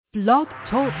Blog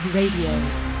Talk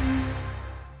Radio.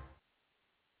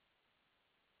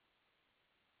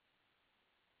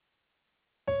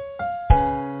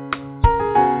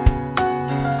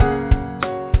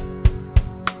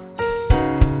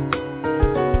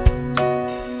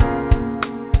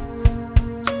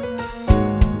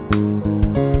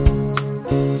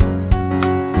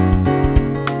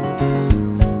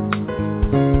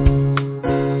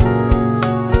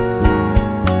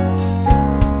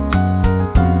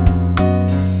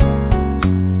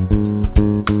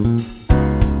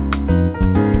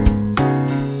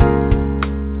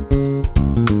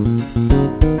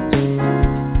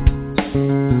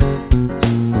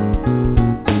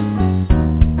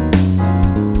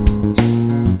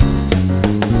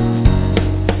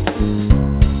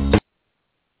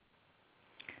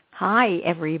 Hi,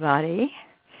 everybody.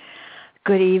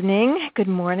 Good evening, good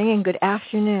morning, and good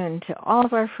afternoon to all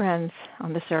of our friends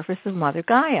on the surface of Mother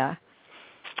Gaia.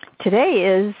 Today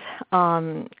is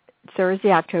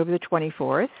Thursday, October the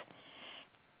 24th,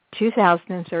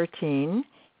 2013,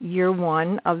 year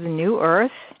one of the new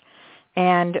Earth,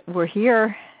 and we're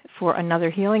here for another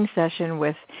healing session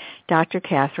with Dr.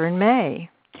 Kathryn May.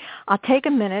 I'll take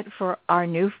a minute for our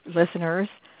new listeners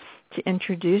to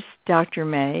introduce Dr.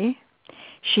 May.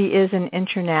 She is an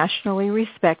internationally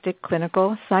respected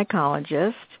clinical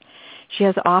psychologist. She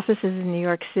has offices in New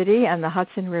York City and the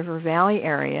Hudson River Valley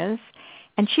areas,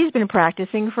 and she's been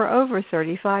practicing for over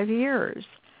 35 years.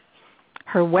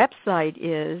 Her website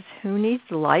is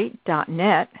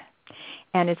whoneedslight.net,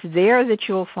 and it's there that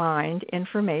you'll find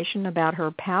information about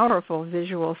her powerful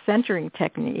visual centering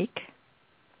technique,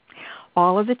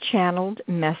 all of the channeled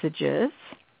messages,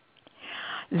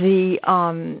 the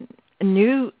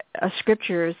new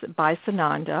scriptures by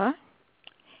Sananda,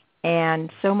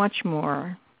 and so much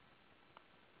more.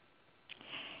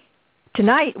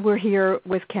 Tonight we're here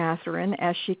with Kathryn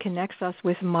as she connects us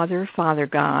with Mother, Father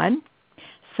God,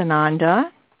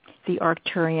 Sananda, the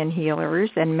Arcturian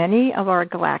healers, and many of our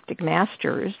galactic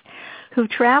masters who've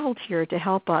traveled here to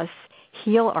help us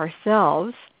heal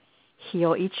ourselves,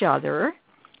 heal each other,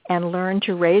 and learn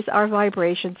to raise our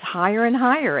vibrations higher and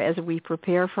higher as we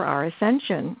prepare for our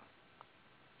ascension.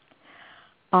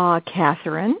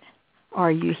 Kathryn, are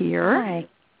you here? Hi.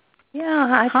 Yeah,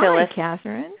 hi, Phyllis. Hi,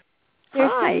 Kathryn. There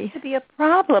seems to be a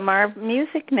problem. Our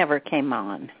music never came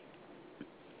on.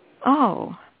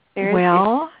 Oh,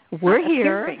 we're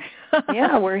here.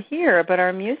 Yeah, we're here, but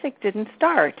our music didn't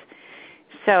start.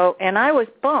 So, and I was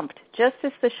bumped just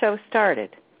as the show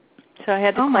started. So I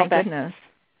had to call back. Oh, my goodness.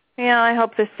 Yeah, I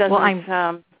hope this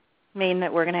doesn't mean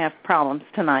that we're going to have problems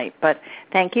tonight, but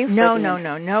thank you. No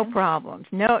problems.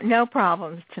 No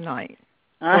problems tonight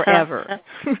or ever.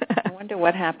 I wonder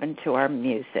what happened to our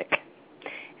music.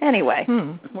 Anyway,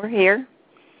 we're here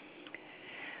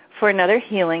for another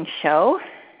healing show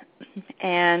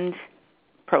and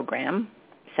program,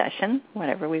 session,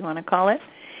 whatever we want to call it.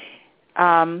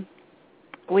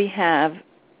 We have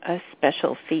a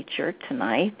special feature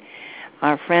tonight.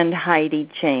 Our friend Heidi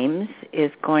James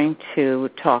is going to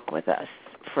talk with us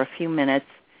for a few minutes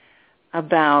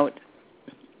about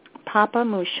Papa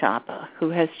Mushaba,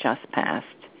 who has just passed.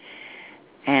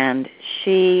 And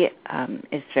she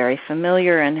is very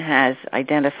familiar and has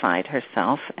identified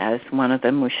herself as one of the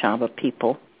Mushaba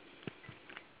people.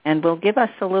 And will give us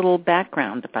a little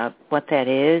background about what that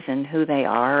is and who they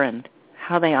are and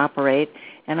how they operate.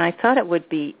 And I thought it would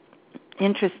be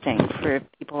interesting for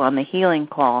people on the healing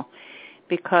call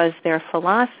because their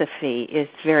philosophy is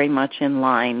very much in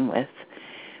line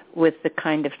with the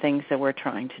kind of things that we're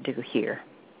trying to do here.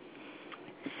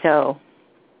 So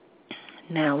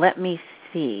now let me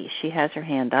see. She has her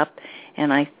hand up,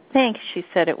 and I think she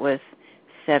said it was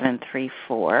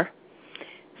 734.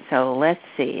 So let's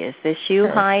see. Is this you,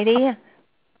 Heidi?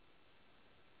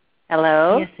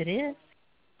 Hello? Yes, it is.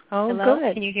 Oh, hello?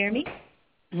 Good. Can you hear me?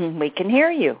 We can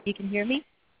hear you. You can hear me?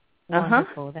 Uh-huh.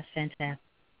 Wonderful. That's fantastic.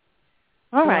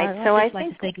 All right, so I think... I'd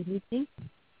like to say good evening.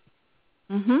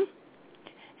 Mm-hmm.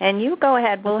 And you go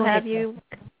ahead. We'll have you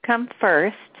come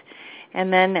first,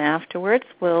 and then afterwards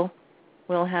we'll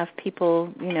have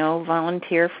people,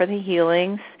 volunteer for the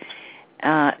healings,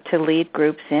 to lead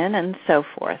groups in and so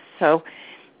forth. So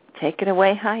take it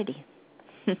away, Heidi.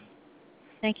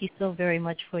 Thank you so very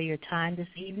much for your time this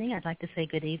evening. I'd like to say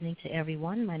good evening to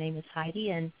everyone. My name is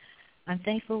Heidi, and I'm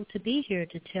thankful to be here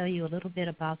to tell you a little bit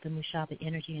about the Mushaba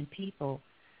energy and people.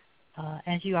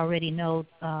 As you already know,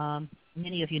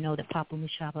 many of you know that Papa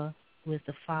Mushaba was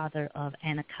the father of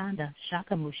Anaconda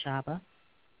Shaka Mushaba,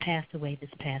 passed away this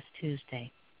past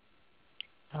Tuesday.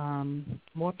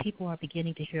 More people are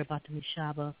beginning to hear about the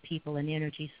Mushaba people and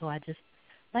energy, so I just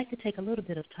like to take a little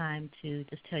bit of time to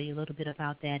just tell you a little bit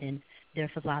about that and their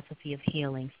philosophy of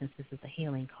healing, since this is a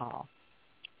healing call.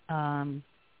 The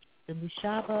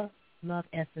Mushaba Love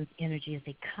Essence energy is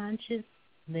a conscious,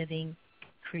 living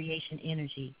creation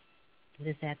energy that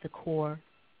is at the core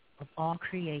of all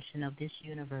creation of this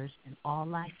universe and all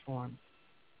life forms.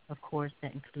 Of course,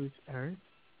 that includes Earth.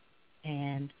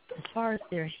 And as far as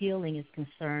their healing is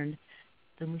concerned,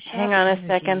 the Mushaba Hang on a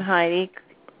second, Heidi.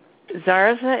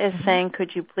 Zarza is saying,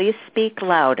 could you please speak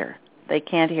louder? They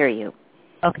can't hear you.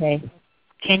 Okay.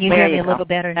 Can you hear me a little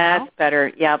better now? That's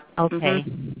better, yep. Okay.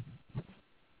 Mm-hmm.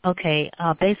 Okay.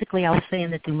 Basically, I was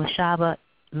saying that the Mushaba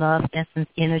Love Essence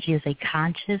energy is a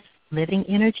conscious, living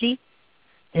energy.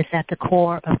 It's at the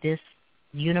core of this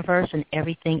universe and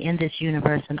everything in this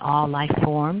universe and all life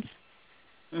forms.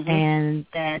 Mm-hmm. And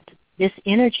that this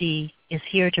energy is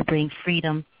here to bring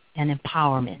freedom and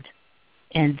empowerment.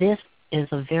 And this is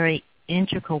a very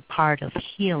integral part of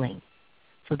healing.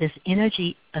 So this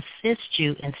energy assists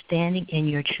you in standing in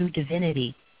your true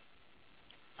divinity,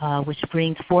 which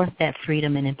brings forth that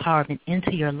freedom and empowerment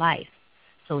into your life.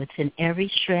 So it's in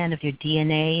every strand of your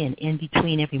DNA and in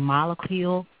between every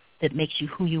molecule that makes you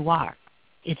who you are.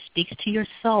 It speaks to your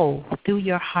soul through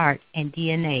your heart and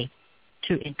DNA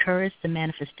to encourage the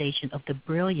manifestation of the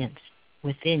brilliance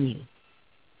within you.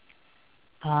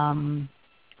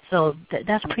 So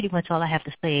that's pretty much all I have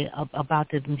to say about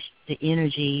the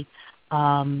energy.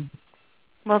 Well,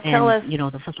 tell us,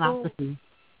 the philosophy.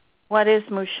 What is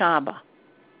Mushaba?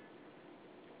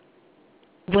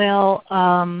 Well,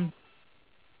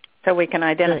 so we can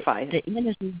identify the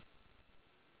energy.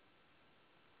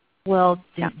 Well,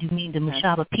 do you mean the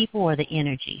Mushaba people or the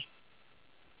energy?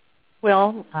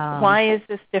 Well, why is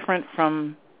this different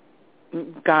from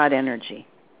God energy?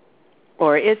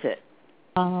 Or is it?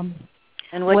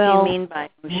 And what do you mean by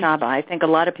Mushaba? I think a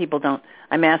lot of people don't.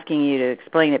 I'm asking you to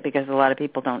explain it because a lot of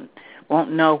people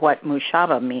won't know what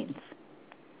Mushaba means.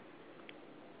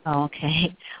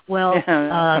 Okay. Well,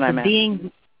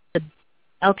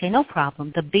 okay, no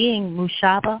problem. The being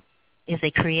Mushaba is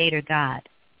a creator God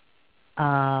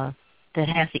that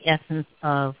has the essence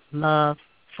of love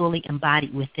fully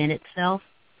embodied within itself.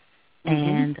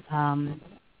 Mm-hmm. And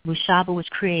Mushaba was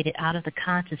created out of the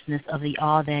consciousness of the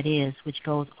all that is, which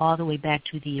goes all the way back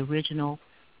to the original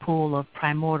pool of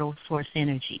primordial source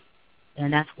energy.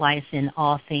 And that's why it's in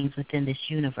all things within this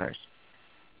universe.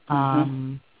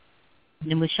 Mm-hmm.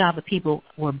 The Mushaba people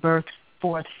were birthed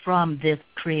forth from this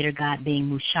creator God being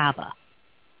Mushaba.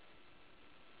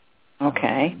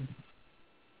 Okay.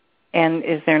 And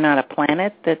is there not a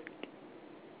planet that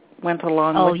went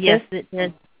along with this? Oh, yes, it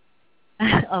is.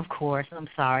 Of course, I'm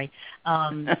sorry.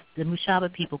 The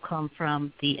Mushaba people come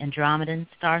from the Andromedan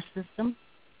star system,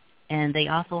 and they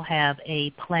also have a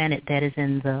planet that is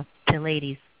in the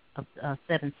Pleiades of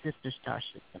Seven Sisters star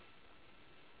system.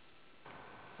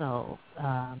 So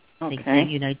okay.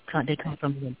 they come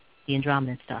from the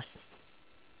Andromedan star system.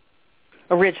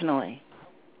 Originally?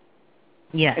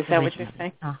 Yes. Is that what you're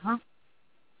saying? Uh-huh.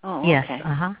 Oh, yes, okay.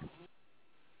 uh-huh.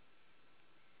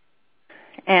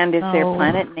 And is their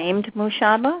planet named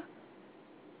Mushaba?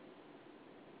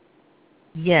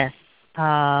 Yes.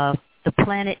 The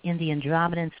planet in the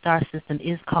Andromedan star system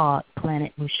is called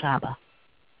planet Mushaba.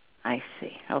 I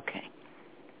see. Okay.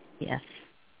 Yes.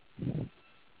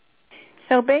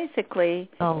 So basically,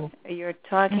 you're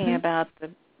talking about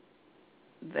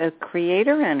the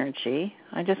creator energy.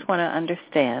 I just want to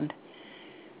understand.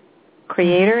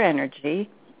 Creator energy,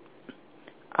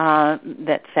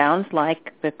 that sounds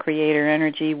like the creator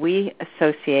energy we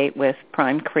associate with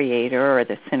Prime Creator or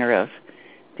the center of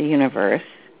the universe.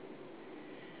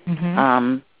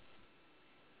 Mm-hmm.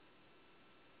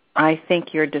 I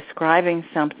think you're describing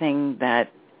something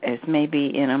that is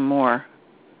maybe in a more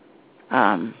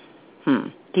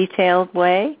detailed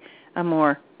way, a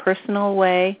more personal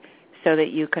way, so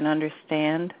that you can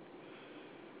understand,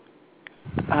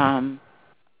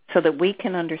 so that we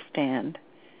can understand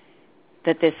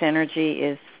that this energy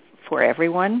is for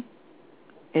everyone.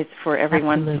 It's for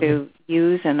everyone to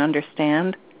use and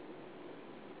understand.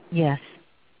 Yes.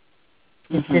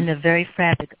 It's in the very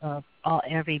fabric of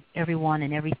everyone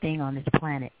and everything on this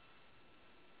planet.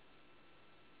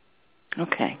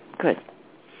 Okay, good.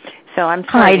 So I'm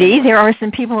sorry. Heidi, there are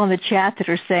some people in the chat that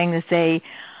are saying that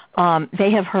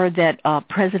they have heard that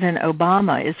President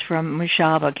Obama is from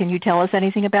Mushaba. Can you tell us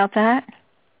anything about that?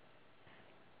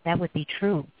 That would be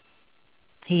true.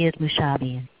 He is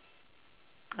Mushabian.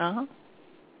 Oh,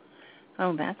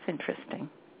 that's interesting.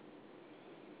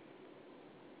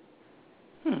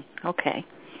 Okay.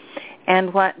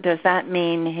 And what does that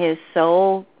mean? His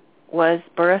soul was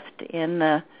birthed in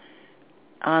the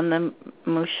on the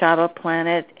Mushaba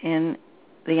planet in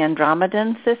the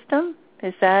Andromedan system?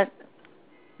 Is that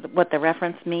what the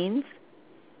reference means?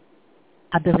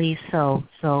 I believe so.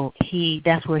 So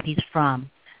that's where he's from.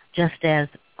 Just as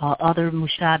other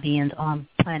Mushabians on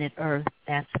planet Earth,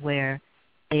 that's where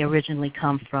they originally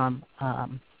come from,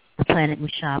 the planet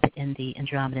Mushaba in the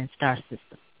Andromedan star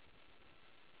system.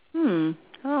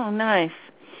 Oh, nice.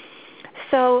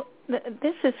 So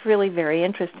this is really very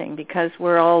interesting because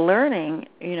we're all learning,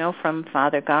 from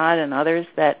Father God and others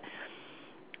that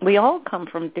we all come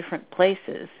from different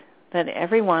places, that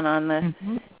everyone on the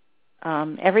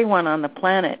everyone on the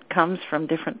planet comes from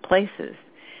different places.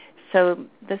 So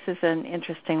this is an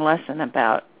interesting lesson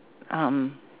about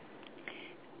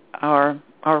our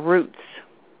roots.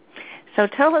 So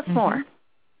tell us more,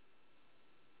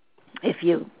 if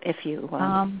you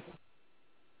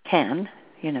can.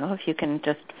 If you can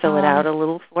just fill it out a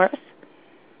little for us.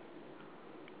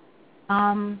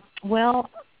 Well,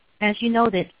 as you know,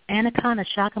 that Anaconda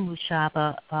Shaka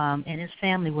Mushaba and his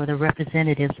family were the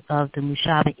representatives of the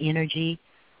Mushaba energy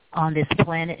on this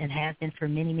planet and have been for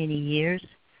many, many years.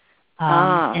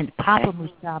 And Papa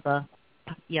Mushaba,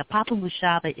 Papa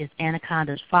Mushaba is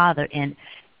Anaconda's father, and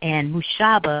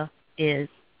Mushaba is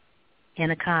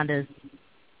Anaconda's,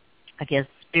 I guess,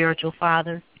 spiritual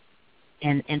father.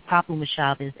 And Papa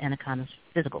Mushaba is Anaconda's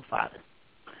physical father.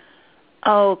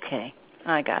 Okay.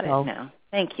 I got it now.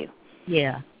 Thank you.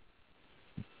 Yeah.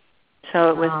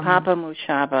 So it was Papa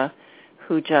Mushaba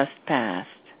who just passed.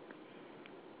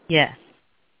 Yes.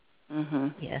 Mm-hmm.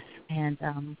 Yes. And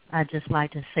I'd just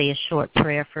like to say a short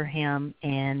prayer for him,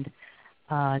 and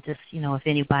just, if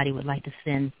anybody would like to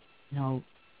send,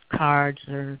 cards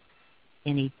or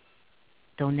any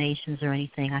donations or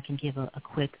anything, I can give a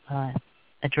quick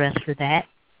address for that.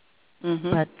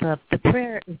 But the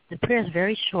prayer is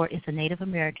very short. It's a Native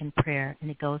American prayer, and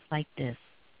it goes like this: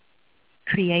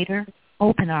 Creator,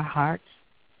 open our hearts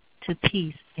to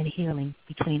peace and healing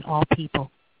between all people.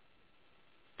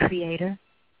 Creator,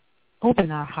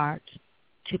 open our hearts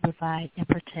to provide and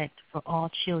protect for all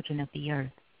children of the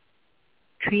earth.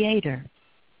 Creator,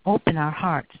 open our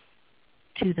hearts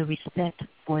to the respect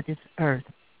for this earth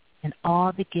and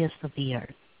all the gifts of the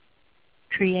earth.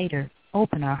 Creator,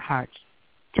 open our hearts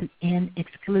to end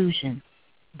exclusion,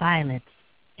 violence,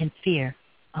 and fear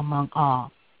among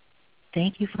all.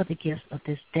 Thank you for the gifts of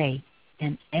this day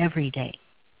and every day.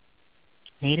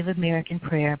 Native American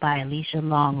Prayer by Alicia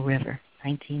Long River,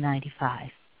 1995.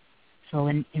 So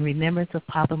in remembrance of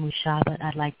Papa Mushaba,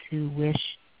 I'd like to wish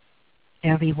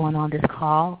everyone on this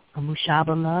call a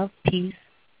Mushaba love, peace,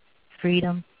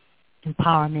 freedom,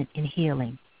 empowerment, and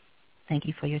healing. Thank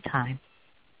you for your time.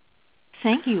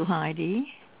 Thank you, Heidi.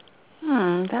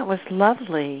 That was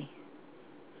lovely.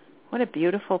 What a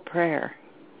beautiful prayer.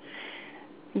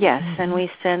 Yes, and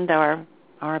we send our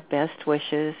best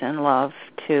wishes and love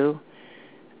to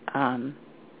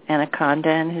Anaconda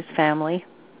and his family.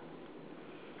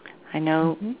 I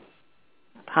know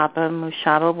Papa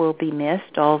Mushaba will be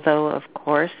missed, although, of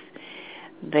course,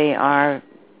 they are,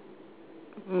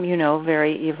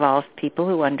 very evolved people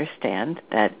who understand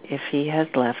that if he has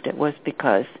left, it was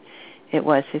because it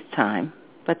was his time.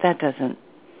 But that doesn't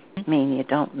mean you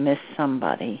don't miss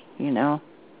somebody,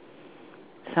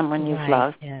 someone you've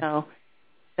loved. Yeah.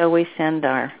 So we send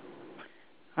our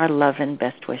love and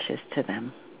best wishes to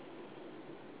them.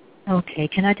 Okay.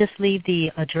 Can I just leave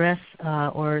the address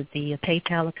or the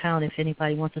PayPal account if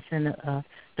anybody wants to send a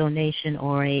donation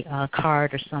or a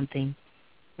card or something?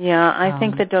 Yeah, I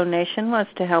think the donation was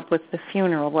to help with the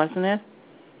funeral, wasn't it?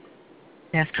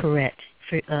 That's correct.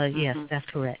 Yes, that's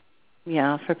correct.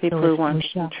 Yeah, for people who want to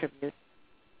contribute.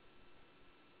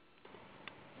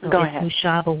 So Go ahead.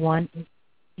 Mushaba1,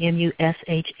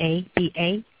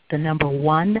 MUSHABA, the number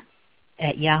 1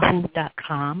 at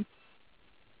yahoo.com.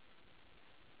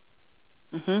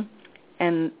 And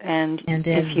then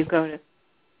if you go to,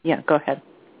 go ahead.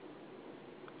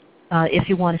 If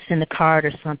you want to send a card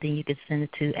or something, you could send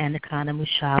it to Anaconda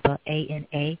Mushaba,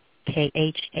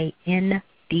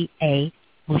 ANAKHANDA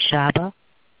Mushaba,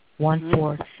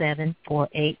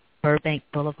 14748 Burbank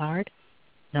Boulevard,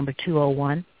 number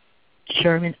 201,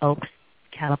 Sherman Oaks,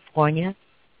 California,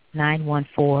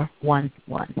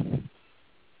 91411.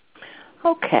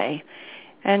 Okay.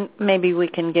 And maybe we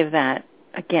can give that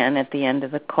again at the end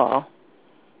of the call.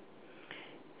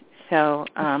 So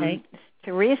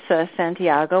Teresa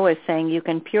Santiago is saying you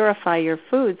can purify your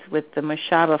foods with the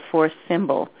Mushaba force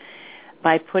symbol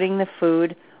by putting the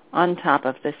food on top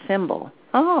of the symbol.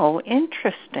 Oh,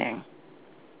 interesting.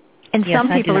 And some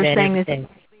people are saying that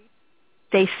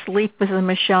they sleep with a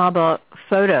Mushaba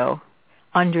photo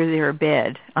under their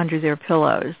bed, under their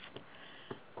pillows.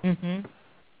 Mhm.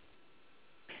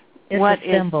 It's What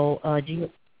a symbol. Do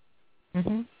you?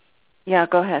 Mhm. Yeah,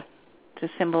 go ahead. The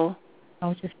symbol.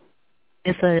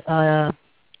 It's a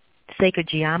sacred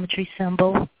geometry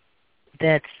symbol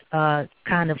that's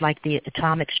kind of like the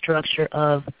atomic structure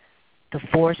of the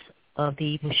force of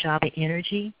the Mushaba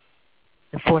energy,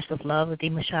 the force of love of the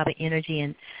Mushaba energy,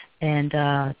 and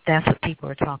that's what people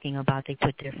are talking about. They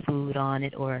put their food on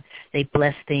it, or they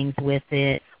bless things with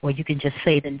it, or you can just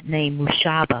say the name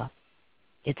Mushaba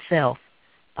itself,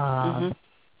 and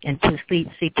to sleep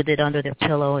with it under their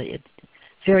pillow. It's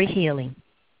very healing.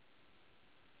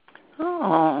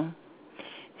 Oh,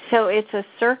 so it's a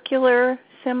circular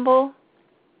symbol?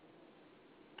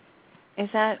 Is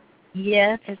that?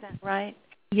 Yes. Is that right?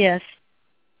 Yes.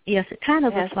 Yes, it kind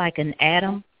of looks like an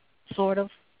atom, sort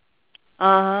of.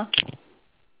 Right.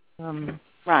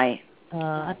 It's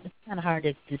kind of hard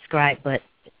to describe, but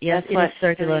yes, it is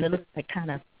circular, and it looks like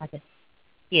kind of like a,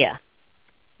 yeah.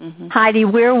 Mm-hmm. Heidi,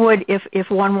 where would,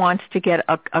 if one wants to get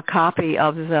a copy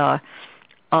of the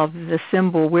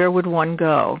symbol, where would one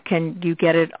go? Can you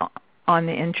get it on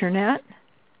the internet?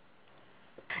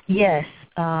 Yes,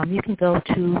 you can go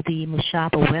to the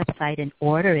Mushaba website and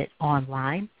order it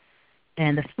online.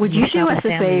 And would you do us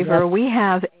a favor? We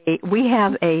have a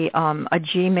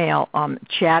Gmail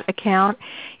chat account.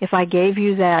 If I gave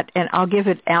you that, and I'll give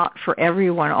it out for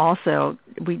everyone also.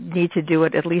 We need to do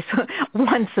it at least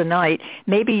once a night.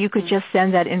 Maybe you could just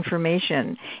send that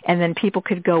information, and then people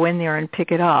could go in there and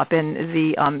pick it up. And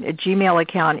the Gmail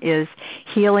account is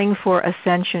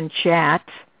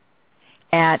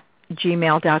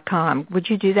healingforascensionchat@gmail.com. Would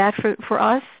you do that for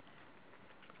us?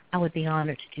 I would be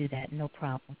honored to do that. No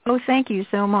problem. Oh, thank you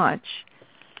so much.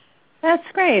 That's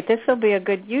great. This will be a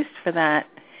good use for that.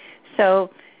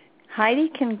 So Heidi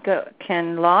can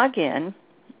log in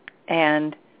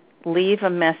and leave a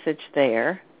message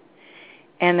there,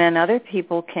 and then other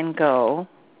people can go.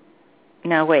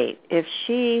 Now wait, if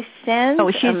she sends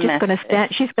she's going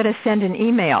to send an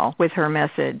email with her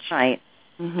message, right,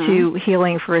 to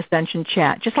Healing for Ascension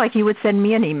Chat, just like you would send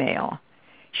me an email.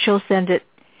 She'll send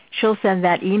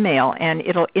that email, and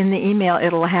in the email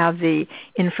it'll have the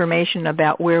information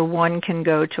about where one can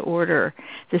go to order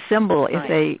the symbol if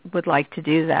they would like to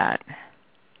do that.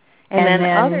 And then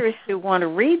others who want to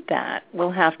read that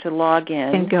will have to log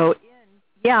in.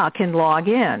 Can log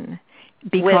in,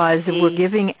 because we're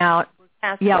giving out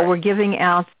password. We're giving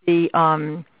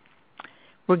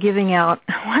out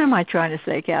what am I trying to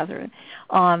say, Kathryn?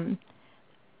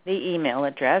 The email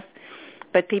address.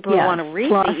 But people who want to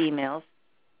read the emails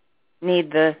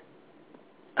need the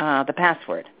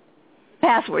password.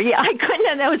 Password, yeah. I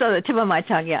couldn't. That was on the tip of my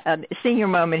tongue. Yeah, senior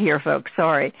moment here, folks.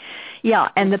 Sorry. Yeah,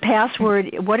 and the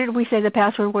password. What did we say the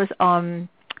password was? Now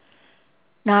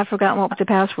I've forgotten what the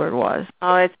password was.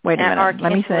 Oh, it's wait a minute. Archangel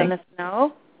Let me think. in the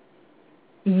Snow.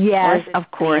 Yes,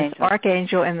 of course.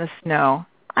 Archangel in the Snow.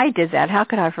 I did that. How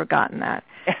could I have forgotten that?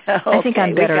 Okay, I think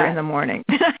I'm better in the morning.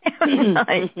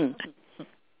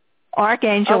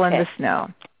 Archangel in the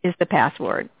Snow is the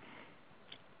password.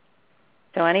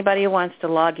 So anybody who wants to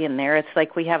log in there, it's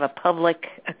like we have a public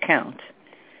account.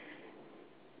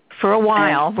 For a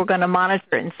while, we're going to monitor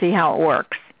it and see how it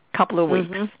works. A couple of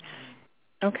weeks.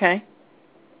 Okay.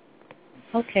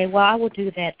 Okay, well, I will do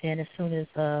that then as soon as,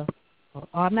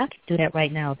 I'm not going to do that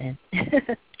right now then.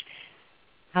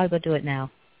 I'll go do it now.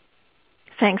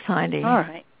 Thanks, Heidi. All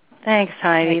right. Thanks,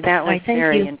 Heidi. That was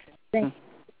very interesting.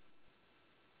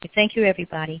 Thank you,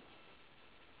 everybody.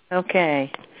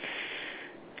 Okay.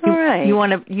 All right. You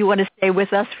want to stay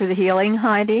with us for the healing,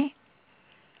 Heidi?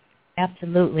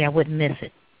 Absolutely. I wouldn't miss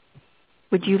it.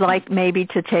 Would you like maybe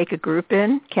to take a group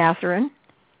in, Kathryn?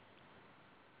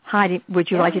 Heidi, would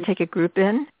you like to take a group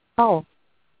in? Oh,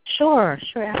 sure,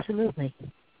 absolutely.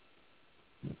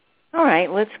 All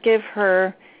right. Let's give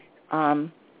her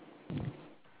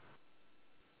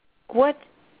what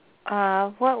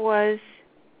was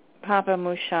Papa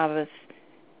Mushaba's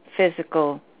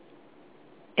physical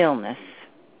illness?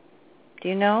 Do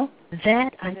you know?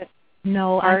 That I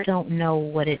don't know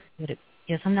what it.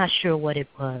 Yes, I'm not sure what it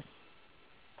was.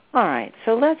 All right,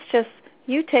 so let's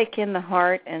you take in the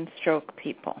heart and stroke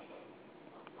people.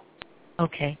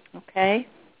 Okay. Okay.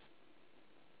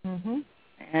 Mhm.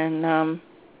 And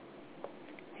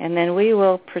then we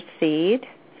will proceed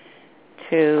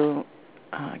to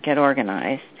get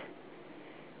organized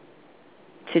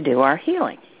to do our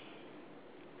healing.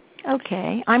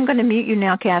 Okay. I'm going to mute you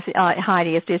now,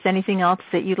 Heidi, if there's anything else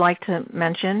that you'd like to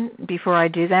mention before I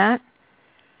do that.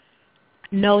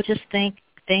 No, just thank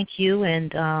you,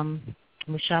 and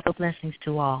Mushaba blessings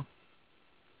to all.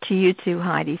 To you too,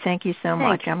 Heidi. Thank you so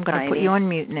much. I'm going to put you on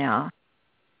mute now.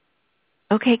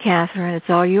 Okay, Kathryn, it's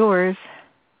all yours.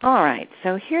 All right,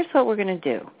 so here's what we're going to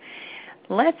do.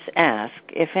 Let's ask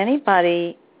if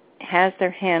anybody has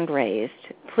their hand raised.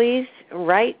 Please,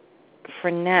 right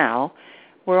for now,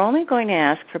 we're only going to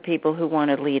ask for people who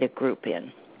want to lead a group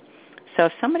in. So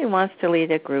if somebody wants to lead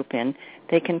a group in,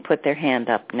 they can put their hand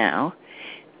up now.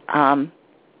 And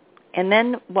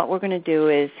then what we're going to do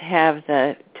is have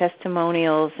the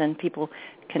testimonials, and people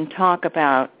can talk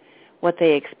about what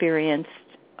they experienced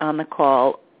on the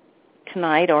call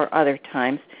tonight or other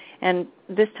times. And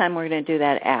this time we're going to do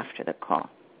that after the call,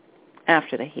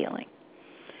 after the healing.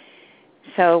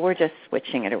 So we're just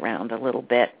switching it around a little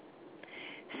bit.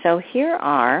 So here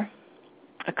are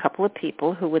a couple of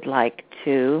people who would like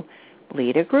to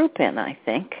lead a group in, I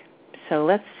think. So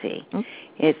let's see.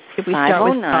 It's 509. If we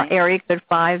start with area code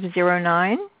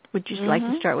 509, would you like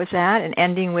to start with that, and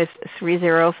ending with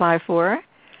 3054?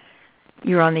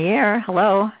 You're on the air.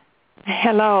 Hello.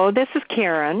 Hello, this is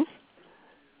Karen.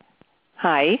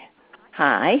 Hi.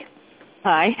 Hi.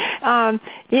 Hi.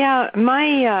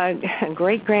 My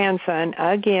great-grandson,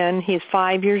 again, he's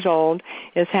 5 years old,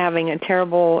 is having a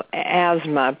terrible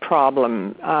asthma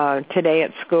problem today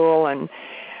at school and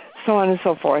so on and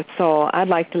so forth. So I'd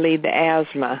like to lead the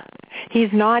asthma.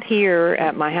 He's not here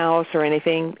at my house or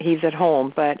anything. He's at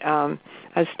home, but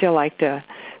I'd still like to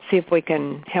see if we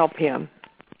can help him.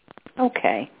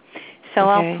 Okay. So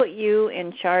I'll put you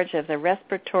in charge of the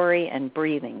respiratory and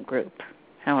breathing group.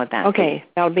 How would that be? Okay,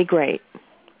 that would be great.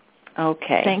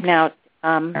 Okay. Thanks. Now,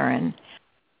 Karen.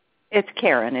 It's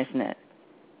Karen, isn't it?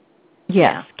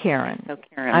 Yes, Karen. So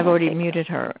Karen, I've already muted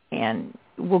her, and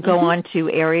we'll go on to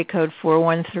area code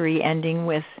 413, ending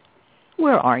with,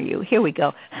 where are you? Here we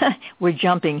go. We're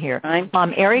jumping here.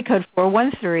 Area code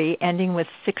 413, ending with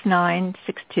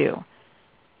 6962.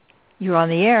 You're on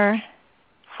the air.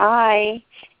 Hi,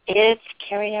 it's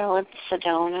Carrie Ellen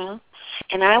Sedona,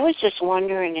 and I was just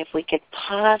wondering if we could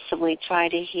possibly try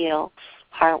to heal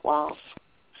heart walls.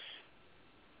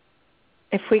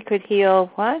 If we could heal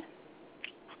what?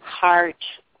 Heart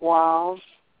walls.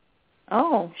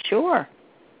 Oh, sure.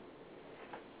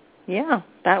 Yeah,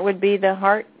 that would be the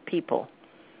heart people.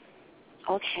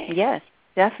 Okay. Yes,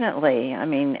 definitely. I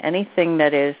mean, anything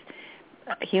that is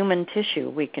human tissue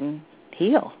we can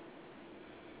heal.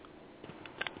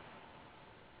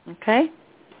 Okay?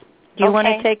 Do you want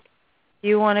to take,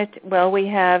 well, we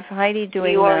have Heidi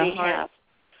doing the heart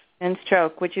and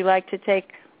stroke. Would you like to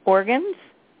take organs?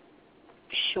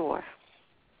 Sure.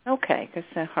 Okay, because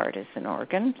the heart is an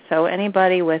organ. So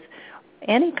anybody with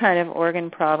any kind of organ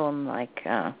problem like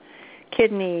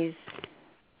kidneys,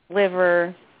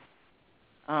 liver,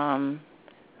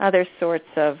 other sorts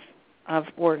of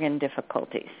organ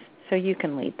difficulties. So you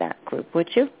can lead that group,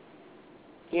 would you?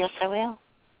 Yes, I will.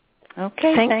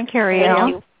 Okay, thank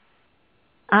you.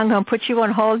 I'm going to put you on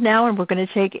hold now, and we're going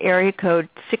to take area code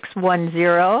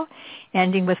 610,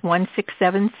 ending with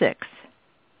 1676.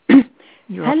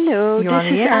 Hello,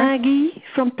 this is Aggie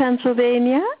from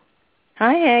Pennsylvania.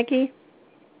 Hi, Aggie.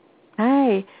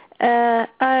 Hi.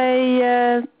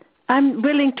 I'm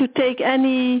willing to take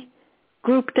any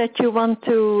group that you want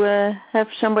to have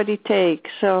somebody take.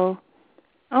 So,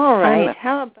 all right.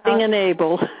 How about being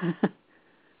unable?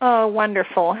 Oh,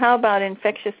 wonderful. How about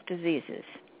infectious diseases?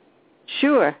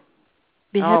 Sure.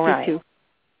 Be happy to.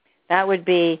 That would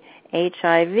be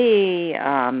HIV,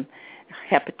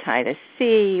 hepatitis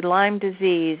C, Lyme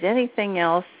disease, anything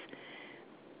else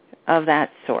of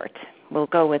that sort. We'll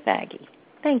go with Aggie.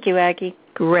 Thank you, Aggie.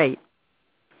 Great.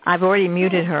 I've already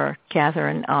muted her,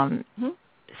 Kathryn.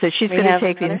 So she's going to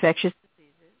take the infectious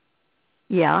diseases.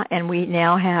 Yeah, and we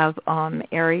now have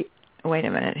wait a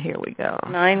minute, here we go.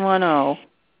 910.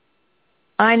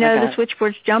 I know the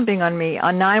switchboard's jumping on me.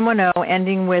 On 910,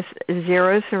 ending with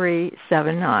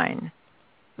 0379.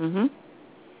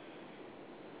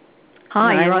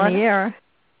 Hi, you're on the air.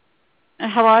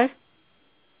 Hello?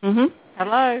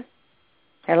 Hello?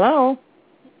 Hello?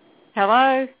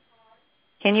 Hello?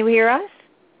 Can you hear us?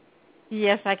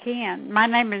 Yes, I can. My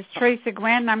name is Teresa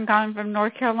Gwen. I'm calling from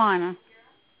North Carolina.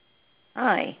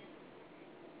 Hi.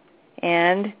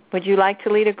 And would you like to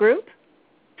lead a group?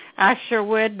 I sure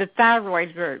would. The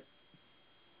thyroid group.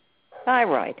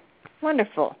 Thyroid.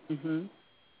 Wonderful.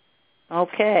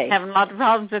 Okay. Having a lot of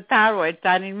problems with thyroid, so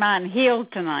I need mine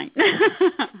healed tonight.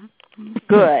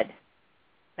 Good.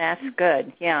 That's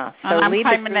good. Yeah. So I'm lead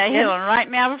claiming that healing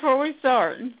right now before we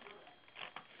start.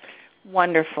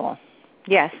 Wonderful.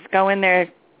 Yes. Go in there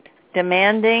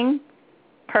demanding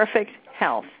perfect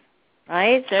health.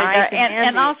 Right?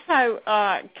 And also,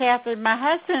 Kathryn, my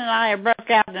husband and I broke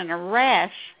out in a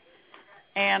rash,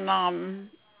 and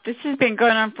this has been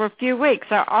going on for a few weeks.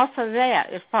 So also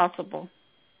that, if possible.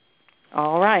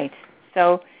 All right.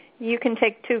 So you can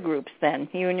take 2 groups then,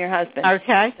 you and your husband.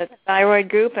 Okay. The thyroid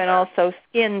group and also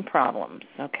skin problems,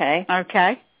 okay?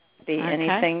 Okay.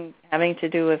 Anything having to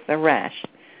do with the rash.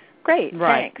 Great,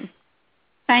 right. Thanks.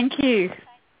 Thank you.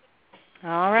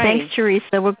 All right. Thanks, Teresa.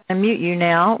 We're going to mute you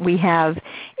now. We have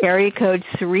area code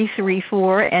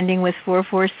 334 ending with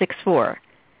 4464.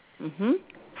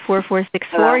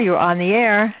 4464, Hello. you're on the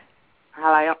air.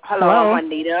 Hello. Hello. I'm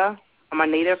Anita. I'm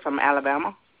Anita from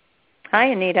Alabama. Hi,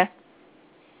 Anita.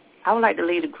 I would like to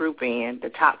lead a group in, the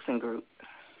toxin group.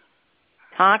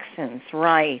 Toxins,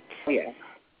 right. Yeah.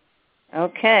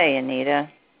 Okay, Anita.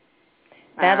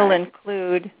 That'll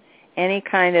include any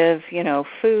kind of,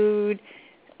 food,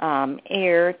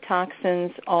 air,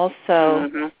 toxins,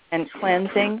 also, and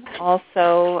cleansing,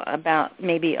 also about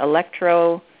maybe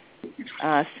electro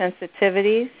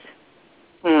sensitivities.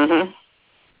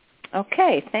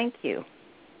 Okay, thank you.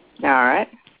 All right.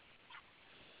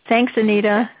 Thanks,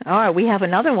 Anita. All right, we have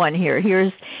another one here.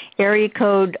 Here's area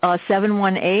code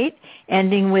 718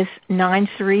 ending with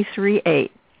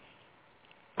 9338.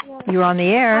 You're on the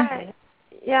air. Hi.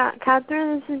 Yeah,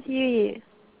 Kathryn, this is Yui.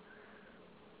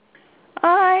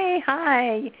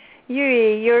 Hi.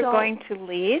 Yui, you're going to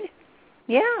lead?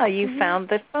 Yeah, you found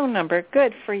the phone number.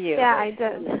 Good for you. Yeah, I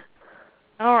did.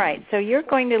 All right, so you're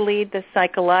going to lead the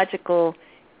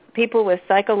people with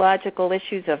psychological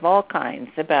issues of all kinds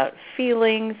about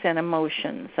feelings and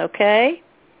emotions, okay?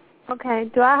 Okay,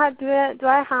 do I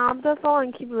hang up the phone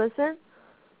and keep listening?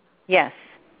 Yes.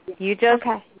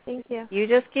 Okay, thank you. You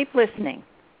just keep listening.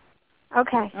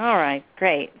 Okay. All right,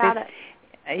 great. Got it.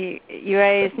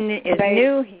 Yui is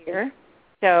new here,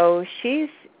 so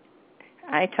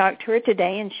I talked to her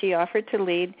today, and she offered to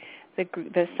lead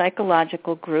the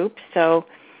psychological group. So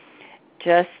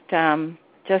just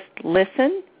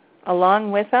listen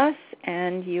along with us,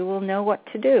 and you will know what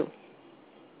to do.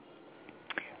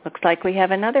 Looks like we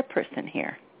have another person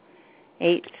here.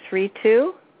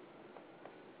 832.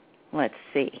 Let's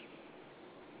see.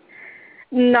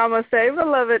 Namaste,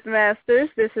 beloved masters.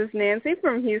 This is Nancy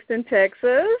from Houston,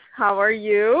 Texas. How are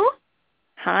you?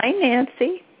 Hi,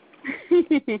 Nancy.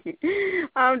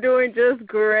 I'm doing just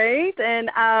great, and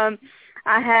I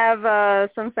have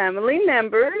some family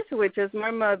members, which is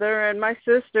my mother and my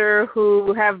sister,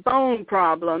 who have bone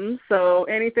problems. So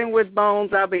anything with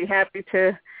bones, I'll be happy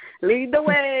to lead the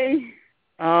way.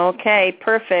 Okay,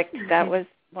 perfect. That was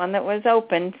one that was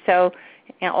open. So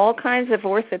all kinds of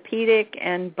orthopedic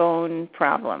and bone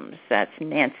problems. That's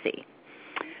Nancy.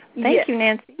 Thank you,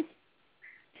 Nancy.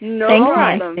 No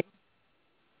problem. Nancy.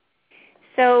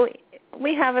 So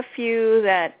we have a few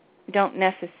that don't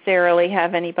necessarily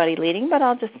have anybody leading, but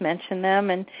I'll just mention them,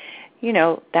 and,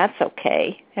 that's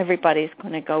okay. Everybody's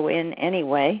going to go in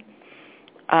anyway.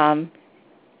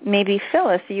 Maybe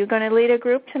Phyllis, are you going to lead a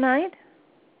group tonight?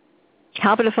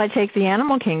 How about if I take the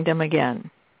animal kingdom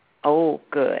again? Oh,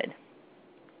 good.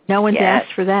 No one's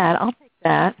asked for that. I'll take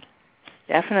that.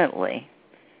 Definitely.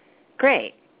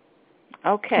 Great.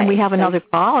 Okay. And we have another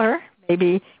caller.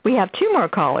 Maybe we have 2 more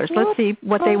callers. Let's see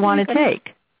what they want to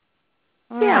take.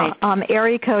 All right.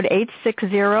 Area code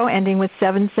 860 ending with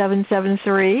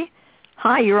 7773.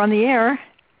 Hi, you're on the air.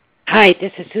 Hi,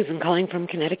 this is Susan calling from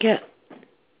Connecticut.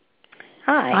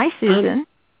 Hi. Hi, Susan.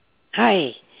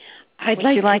 Hi. I'd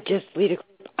like to just lead a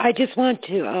group. I just want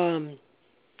to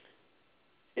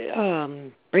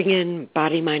bring in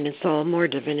body, mind, and soul, more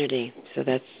divinity. So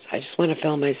I just want to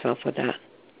fill myself with that.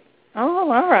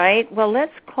 Oh, all right. Well,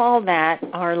 let's call that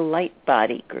our light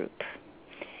body group.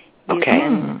 Okay.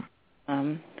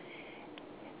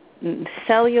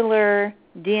 Cellular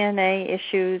DNA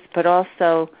issues, but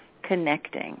also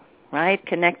connecting, right?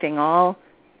 Connecting all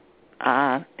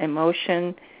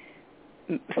emotion,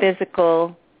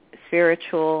 physical,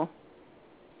 spiritual,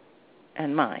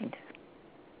 and mind.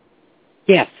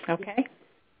 Yes. Okay.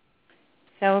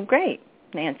 So great,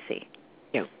 Nancy.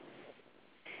 Yeah.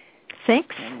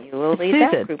 Thanks. And you will lead Susan.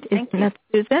 that group. Thank you. That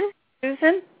Susan?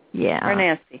 Susan? Yeah. Or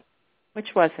Nancy?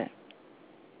 Which was it?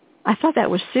 I thought that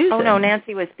was Susan. Oh, no,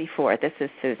 Nancy was before. This is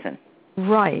Susan.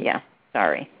 Right. Yeah,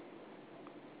 sorry.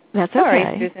 That's okay.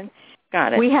 Sorry, Susan.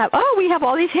 Got it. We have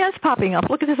all these hands popping up.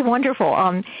 Look at this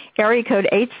wonderful. Area code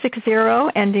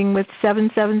 860 ending with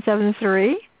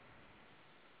 7773.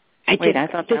 I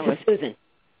thought that was Susan.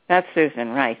 That's Susan,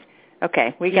 right.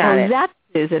 Okay, we got it. That's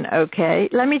Susan. Okay.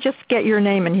 Let me just get your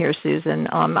name in here, Susan.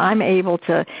 I'm able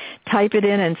to type it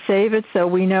in and save it so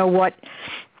we know what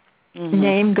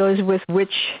name goes with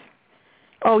which.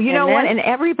 Oh, you know what? And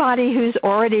everybody who's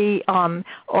already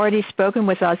spoken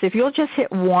with us, if you'll just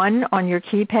hit 1 on your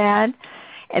keypad,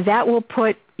 and that will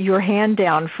put your hand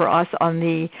down for us on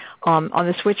the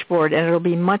switchboard, and it'll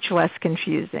be much less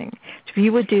confusing. So if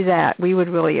you would do that, we would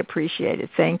really appreciate it.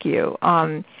 Thank you.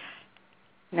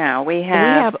 Now we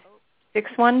have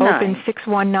 619. Open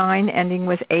 619 ending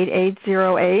with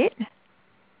 8808.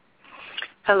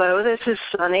 Hello, this is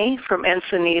Sunny from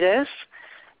Encinitas.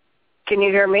 Can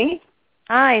you hear me?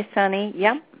 Hi, Sunny.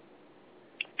 Yep.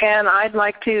 And I'd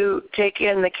like to take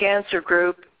in the cancer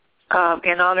group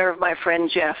in honor of my friend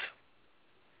Jeff.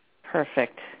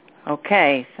 Perfect.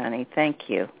 Okay, Sunny. Thank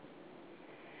you.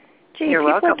 Gee, You're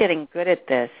people welcome. are getting good at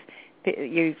this.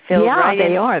 You feel right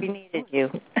they in are. where We needed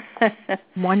you.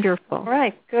 Wonderful. All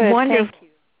right, good. Wonderful. Thank you.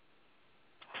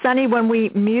 Sunny, when we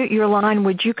mute your line,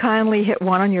 would you kindly hit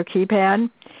 1 on your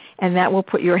keypad, and that will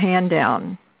put your hand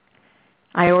down.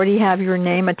 I already have your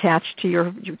name attached to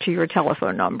your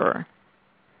telephone number.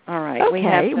 All right.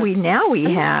 Okay. We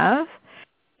have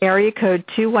area code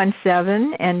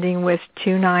 217 ending with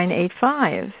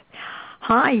 2985.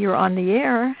 Hi, you're on the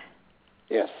air.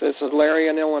 Yes, this is Larry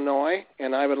in Illinois,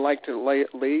 and I would like to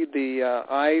lead the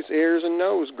Eyes, Ears, and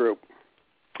Nose group.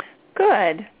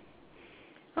 Good.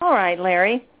 All right,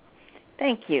 Larry.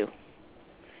 Thank you.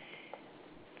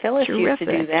 Phyllis used to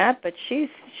do that, but she's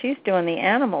doing the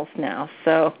animals now.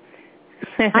 So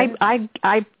I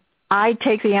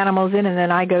take the animals in, and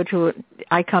then I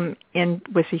come in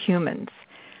with the humans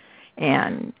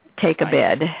and take a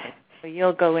bed. So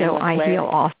you'll go in. So with I Larry. heal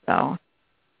also.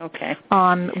 Okay.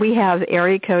 We have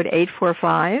area code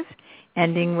 845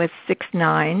 ending with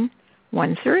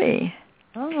 6913.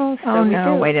 Oh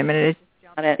no! Wait a minute!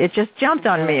 It just jumped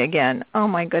on me again. Oh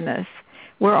my goodness!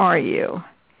 Where are you?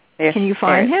 Can you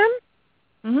find him?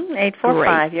 845.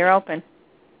 Great. You're open.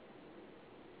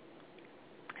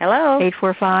 Hello.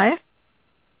 845.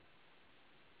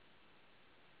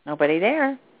 Nobody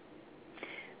there.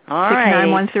 All right.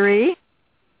 6913.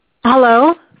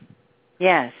 Hello.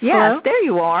 Yes. Yes. Hello? There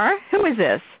you are. Who is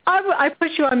this? I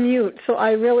put you on mute, so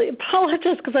I really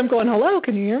apologize because I'm going, hello,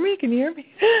 can you hear me? Can you hear me?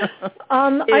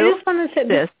 I just want to say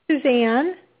this is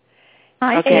Suzanne.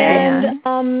 Hi,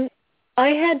 and I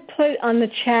had put on the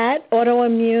chat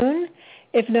autoimmune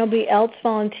if nobody else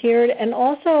volunteered. And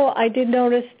also I did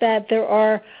notice that there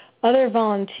are other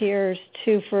volunteers,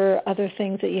 too, for other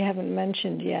things that you haven't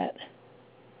mentioned yet.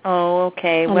 Oh,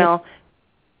 okay. Well,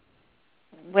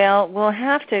 we'll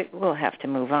have to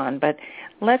move on, but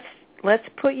let's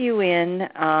put you in.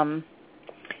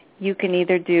 You can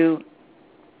either do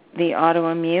the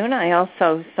autoimmune. I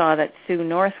also saw that Sue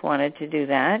North wanted to do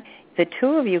that. The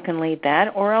two of you can lead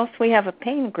that, or else we have a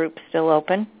pain group still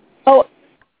open. Oh,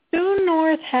 Sue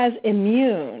North has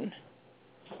immune.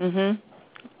 Autoimmune.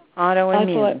 I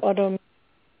thought autoimmune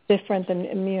different than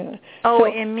immune. Oh, so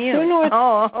immune. Sue North,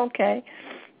 okay.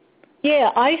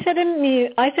 Yeah, I said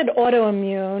immune. I said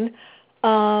autoimmune.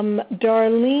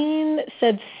 Darlene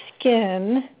said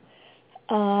skin.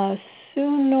 Sue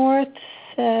North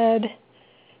said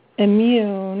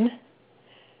immune.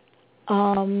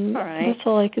 All right. That's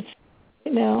all I could say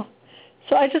right now.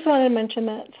 So I just wanted to mention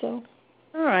that. So.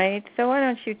 All right. So why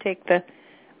don't you take the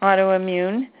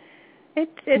autoimmune?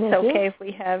 It's okay if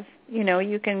we have,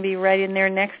 you can be right in there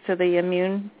next to the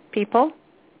immune people.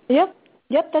 Yep,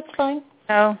 that's fine.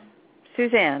 So,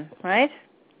 Suzanne, right?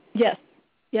 Yes.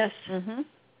 Mm-hmm.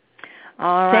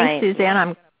 All right. Thanks, Suzanne. I'm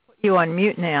going to put you on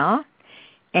mute now.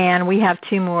 And we have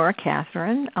two more,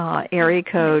 Kathryn. Area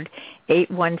code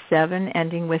 817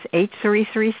 ending with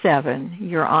 8337.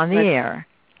 You're on the air.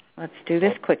 Let's do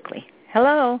this quickly.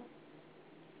 Hello.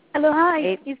 Hello,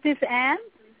 hi. Is this Anne?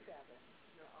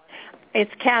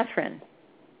 It's Kathryn.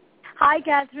 Hi,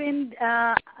 Kathryn.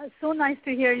 So nice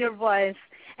to hear your voice.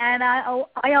 And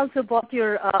I also bought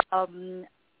your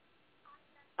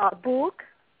book.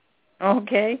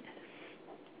 Okay.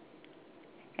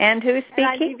 And who's speaking?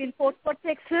 And I live in Fort Worth,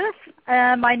 Texas.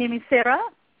 My name is Sarah.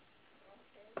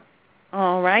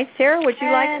 All right. Sarah, would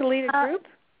you like to lead a group?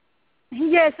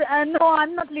 Yes. No,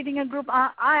 I'm not leading a group.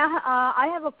 I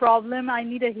have a problem. I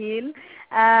need a heal.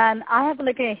 And I have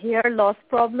like a hair loss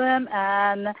problem.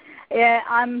 And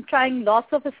I'm trying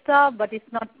lots of stuff, but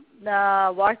it's not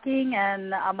working.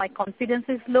 And my confidence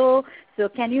is low. So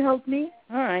can you help me?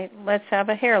 All right. Let's have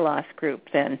a hair loss group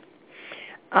then.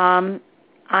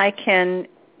 I can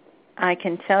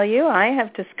tell you I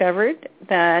have discovered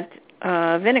that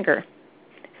vinegar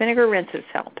rinses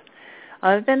help.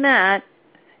 Other than that,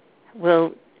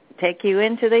 we'll take you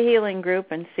into the healing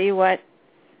group and see what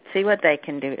they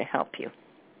can do to help you.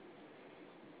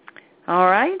 All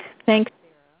right? Thanks.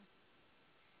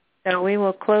 So we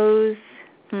will close.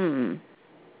 Well,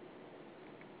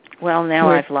 now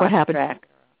I've lost track.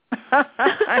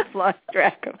 I've lost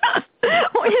track of.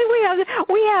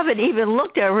 We haven't even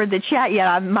looked over the chat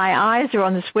yet. My eyes are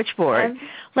on the switchboard.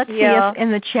 Let's see if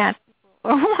in the chat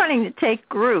we're wanting to take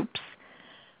groups.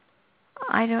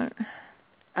 I don't.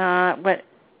 But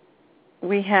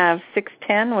we have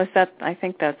 610. Was that? I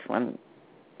think that's one,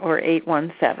 or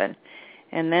 817,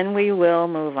 and then we will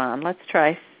move on. Let's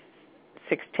try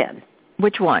 610.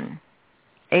 Which one?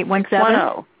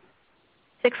 817.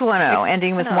 610,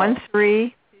 ending with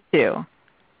 132.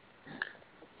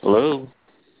 Hello.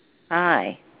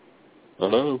 Hi.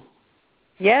 Hello.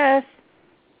 Yes.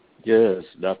 Yes,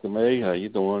 Dr. May, how you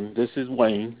doing? This is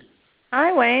Wayne.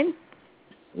 Hi, Wayne.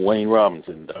 Wayne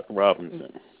Robinson, Dr.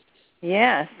 Robinson.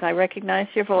 Yes, I recognize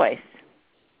your voice.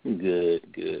 Good.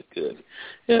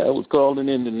 Yeah, I was calling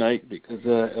in tonight because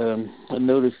I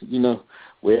noticed,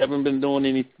 we haven't been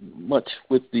doing much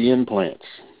with the implants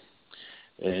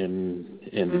and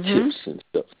the chips and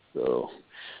stuff. So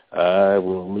I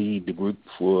will lead the group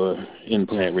for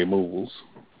implant removals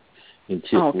and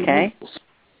chip removals.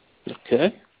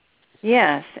 Okay.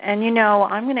 Yes, and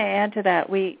I'm going to add to that.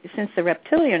 Since the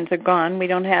reptilians are gone, we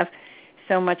don't have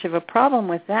so much of a problem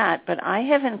with that. But I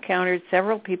have encountered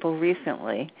several people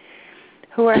recently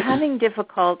who are having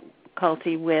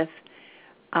difficulty with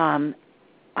a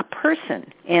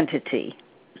entity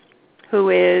who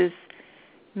is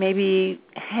maybe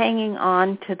hanging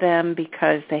on to them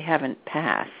because they haven't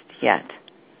passed yet.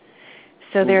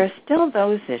 So there are still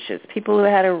those issues. People who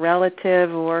had a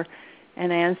relative or an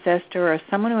ancestor or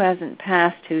someone who hasn't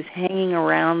passed who's hanging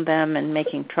around them and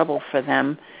making trouble for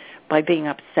them by being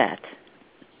upset.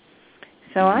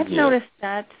 So I've noticed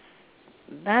that's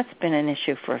been an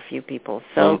issue for a few people.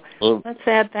 So let's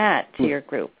add that to your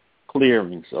group.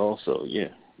 Clearings also, yeah.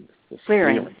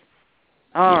 Clearings.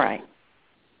 All right.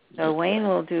 So Wayne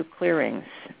will do clearings.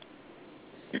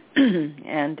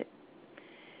 And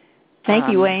thank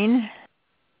you, Wayne.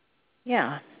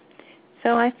 Yeah.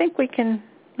 So I think we can.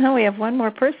 Well, we have one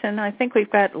more person. I think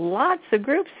we've got lots of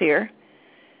groups here.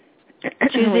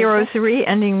 203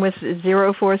 ending with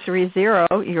 0430.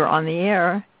 You're on the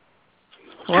air.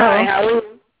 Hello. Hi, how are you?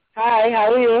 Hi,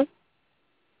 how are you?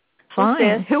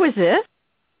 Fine. Who is this?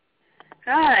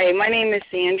 Hi, my name is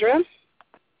Sandra.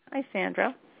 Hi,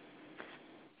 Sandra.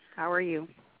 How are you?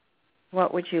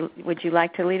 What would you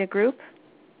like to lead a group?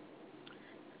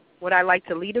 Would I like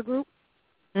to lead a group?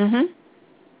 Mm-hmm.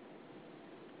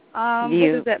 What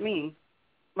does that mean?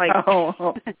 Like,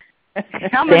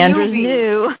 Sandra's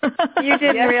new. You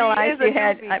didn't realize you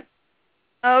had.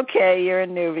 Okay, you're a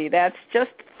newbie. That's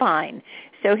just fine.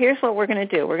 So here's what we're going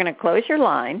to do. We're going to close your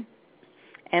line,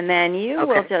 and then you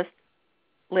will just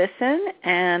listen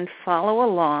and follow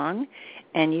along,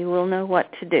 and you will know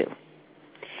what to do.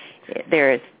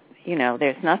 There's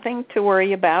nothing to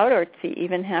worry about or to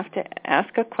even have to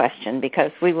ask a question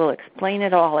because we will explain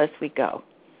it all as we go.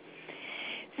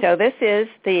 So this is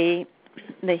the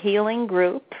healing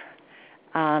group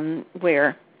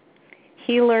where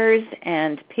healers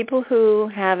and people who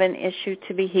have an issue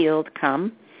to be healed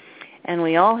come, and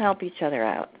we all help each other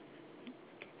out.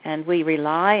 And we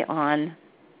rely on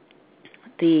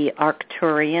the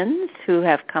Arcturians who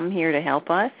have come here to help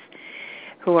us,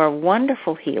 who are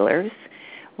wonderful healers.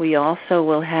 We also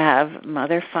will have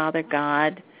Mother, Father,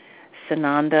 God,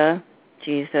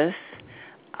 Sananda-Jesus,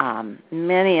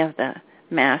 many of the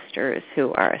masters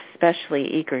who are especially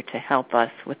eager to help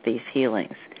us with these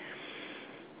healings.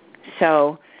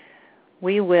 So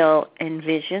we will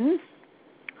envision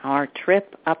our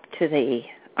trip up to the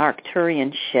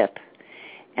Arcturian ship.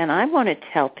 And I want to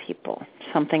tell people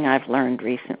something I've learned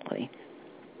recently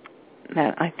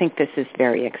that I think this is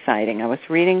very exciting. I was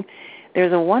reading,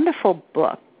 there's a wonderful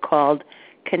book called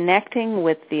Connecting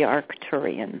with the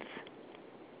Arcturians.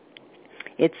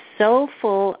 It's so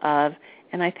full of,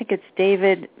 and I think it's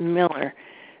David Miller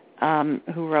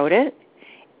who wrote it,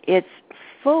 it's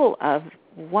full of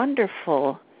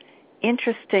wonderful,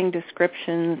 interesting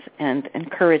descriptions and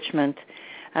encouragement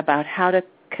about how to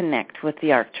connect with the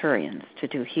Arcturians to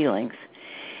do healings.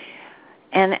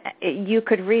 And you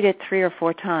could read it 3 or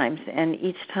 4 times, and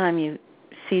each time you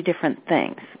see different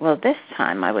things. Well, this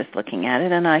time I was looking at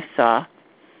it, and I saw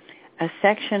a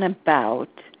section about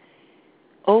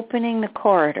opening the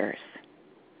corridors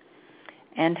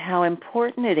and how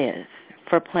important it is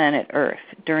for planet Earth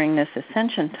during this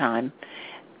Ascension time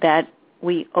that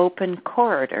we open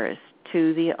corridors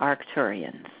to the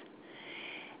Arcturians.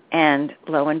 And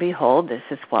lo and behold, this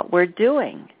is what we're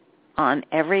doing on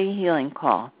every healing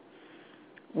call.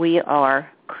 We are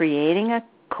creating a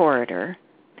corridor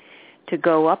to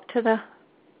go up to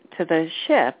the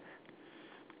ship,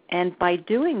 and by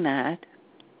doing that,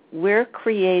 we're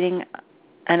creating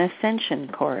an ascension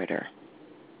corridor.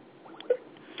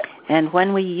 And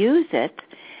when we use it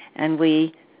and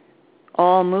we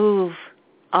all move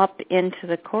up into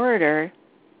the corridor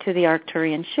to the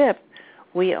Arcturian ship,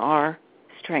 we are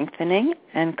strengthening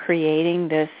and creating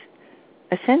this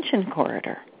ascension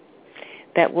corridor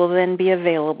that will then be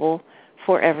available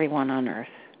for everyone on Earth.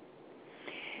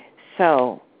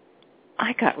 So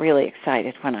I got really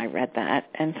excited when I read that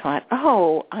and thought,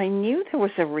 oh, I knew there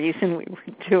was a reason we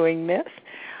were doing this.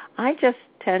 I just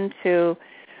tend to,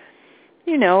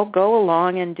 go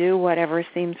along and do whatever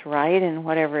seems right and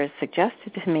whatever is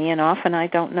suggested to me, and often I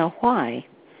don't know why.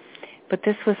 But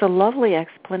this was a lovely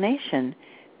explanation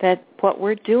that what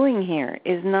we're doing here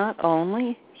is not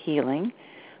only healing,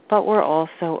 but we're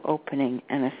also opening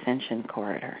an ascension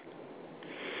corridor.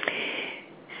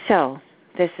 So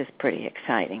this is pretty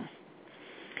exciting.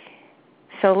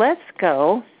 So let's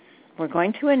go. We're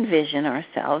going to envision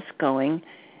ourselves going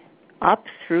up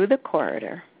through the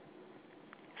corridor,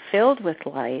 filled with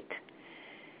light,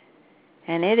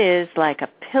 and it is like a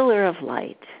pillar of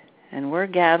light. And we're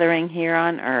gathering here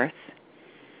on Earth,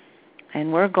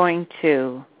 and we're going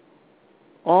to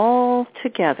all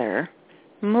together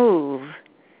move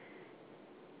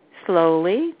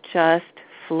slowly, just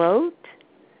float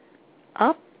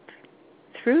up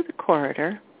through the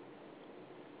corridor,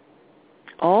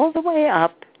 all the way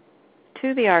up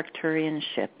to the Arcturian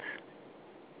ship.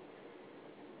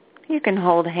 You can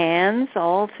hold hands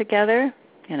all together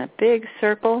in a big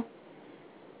circle,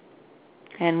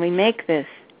 and we make this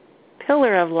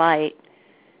pillar of light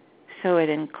so it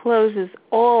encloses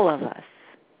all of us.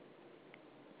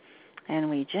 And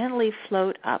we gently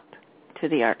float up to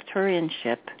the Arcturian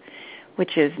ship,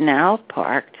 which is now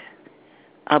parked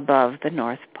above the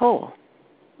North Pole,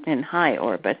 in high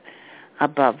orbit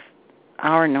above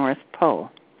our North Pole.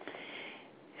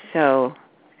 So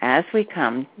as we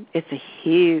come, it's a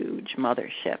huge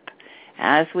mothership.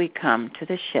 As we come to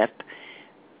the ship,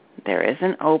 there is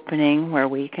an opening where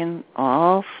we can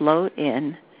all float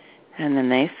in, and then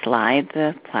they slide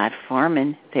the platform,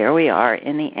 and there we are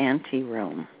in the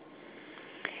anteroom.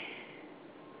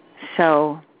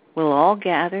 So we'll all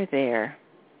gather there,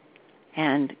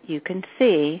 and you can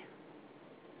see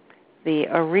the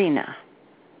arena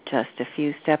just a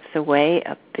few steps away,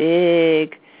 a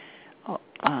big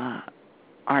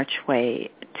archway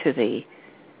to the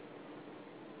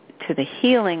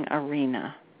healing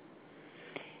arena.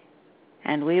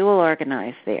 And we will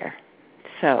organize there.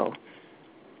 So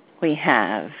we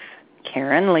have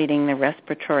Karen leading the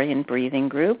respiratory and breathing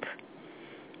group.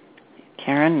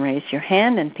 Karen, raise your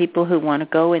hand, and people who want to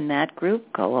go in that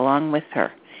group, go along with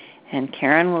her. And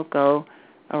Karen will go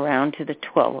around to the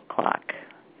 12 o'clock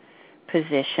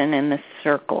position in the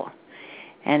circle.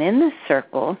 And in the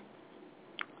circle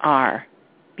are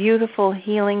beautiful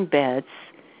healing beds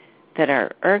that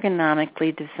are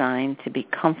ergonomically designed to be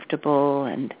comfortable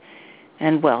and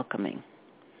welcoming.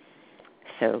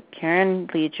 So Karen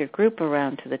leads your group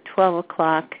around to the 12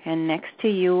 o'clock, and next to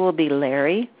you will be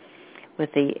Larry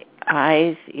with the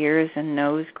eyes, ears, and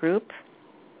nose group.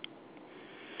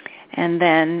 And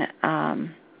then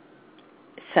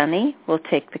Sunny will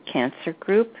take the cancer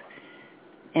group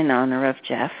in honor of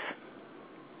Jeff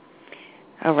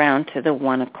around to the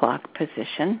 1 o'clock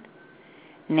position.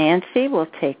 Nancy will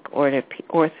take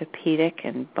orthopedic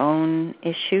and bone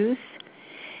issues.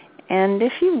 And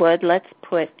if you would, let's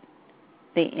put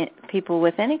the people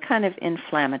with any kind of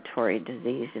inflammatory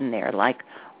disease in there, like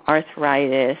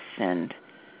arthritis and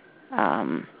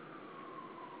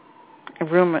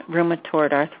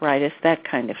rheumatoid arthritis, that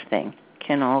kind of thing,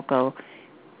 can all go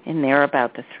in there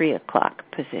about the 3 o'clock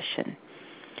position.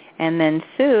 And then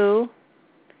Sue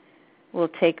will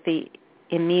take the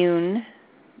immune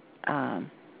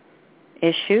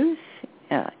issues,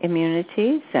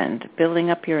 immunities, and building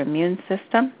up your immune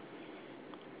system.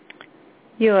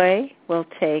 Yui will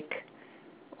take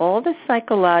all the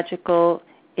psychological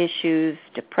issues,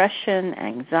 depression,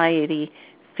 anxiety,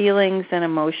 feelings, and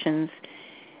emotions,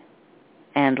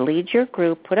 and lead your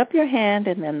group. Put up your hand,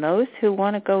 and then those who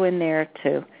want to go in there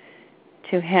to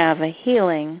have a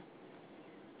healing,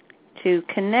 to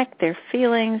connect their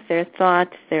feelings, their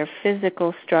thoughts, their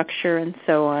physical structure, and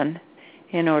so on,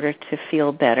 in order to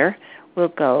feel better, will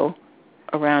go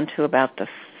around to about the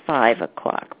 5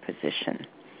 o'clock position.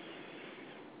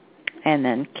 And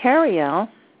then Cariel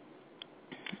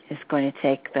is going to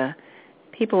take the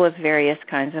people with various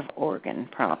kinds of organ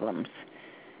problems,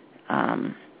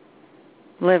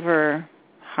 liver,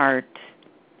 heart,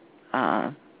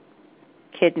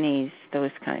 kidneys,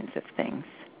 those kinds of things.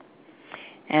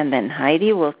 And then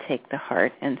Heidi will take the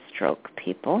heart and stroke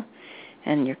people.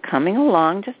 And you're coming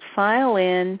along, just file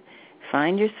in,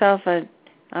 find yourself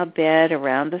a bed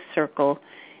around the circle.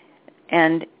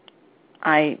 And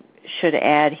I should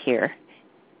add here,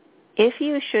 if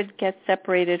you should get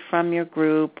separated from your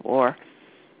group, or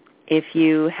if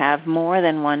you have more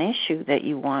than one issue that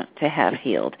you want to have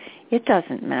healed, it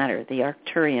doesn't matter. The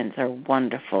Arcturians are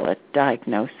wonderful at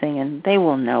diagnosing, and they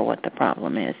will know what the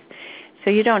problem is. So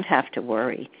you don't have to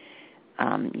worry.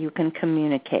 You can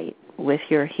communicate with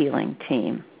your healing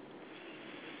team.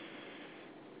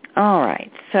 All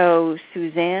right, so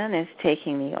Suzanne is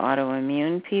taking the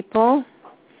autoimmune people,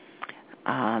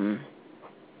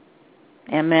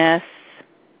 MS,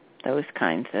 those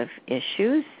kinds of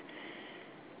issues.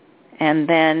 And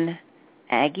then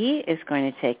Aggie is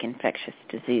going to take infectious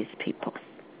disease people.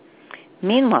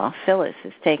 Meanwhile, Phyllis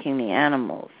is taking the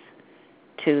animals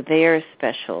to their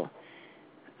special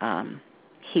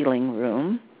healing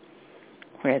room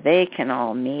where they can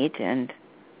all meet and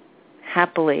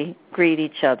happily greet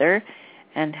each other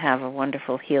and have a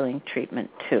wonderful healing treatment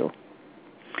too.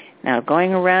 Now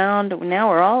going around, now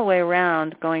we're all the way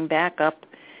around, going back up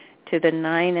to the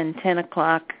 9 and 10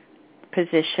 o'clock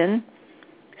position.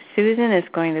 Susan is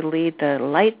going to lead the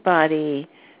light body,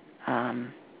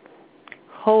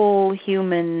 whole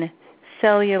human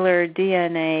cellular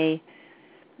DNA,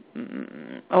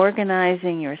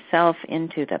 organizing yourself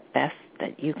into the best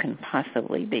that you can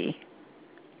possibly be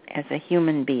as a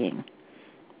human being.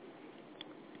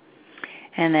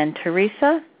 And then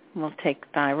Teresa will take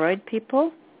thyroid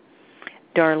people.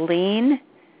 Darlene,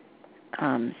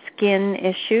 skin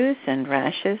issues and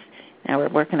rashes. Now we're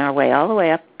working our way all the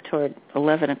way up toward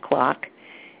 11 o'clock.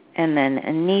 And then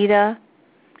Anita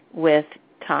with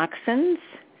toxins,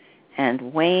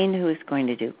 and Wayne, who is going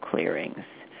to do clearings.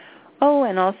 Oh,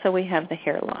 and also we have the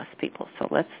hair loss people. So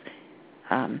let's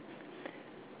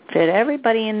fit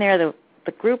everybody in there.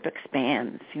 The group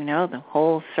expands, the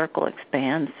whole circle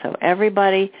expands. So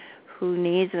everybody who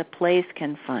needs a place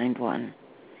can find one.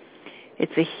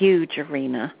 It's a huge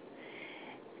arena.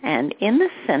 And in the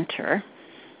center,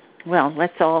 well,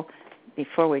 let's all,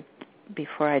 before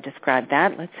I describe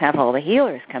that, let's have all the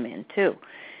healers come in too.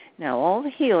 Now, all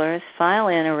the healers file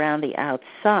in around the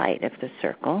outside of the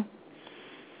circle,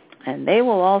 and they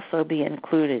will also be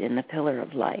included in the pillar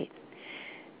of light.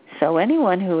 So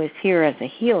anyone who is here as a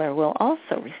healer will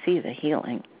also receive a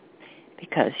healing,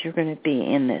 because you're going to be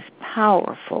in this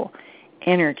powerful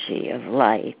energy of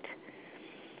light.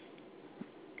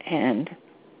 And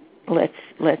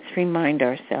let's remind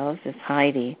ourselves, as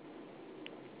Heidi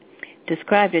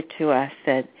described it to us,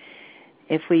 that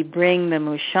if we bring the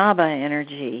Mushaba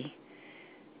energy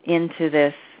into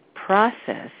this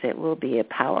process, it will be a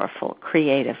powerful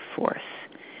creative force.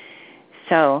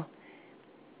 So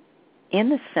in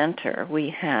the center, we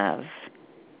have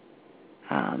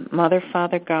Mother,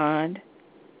 Father, God,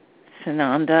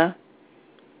 Sananda,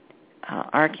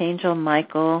 Archangel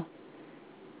Michael,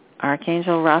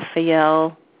 Archangel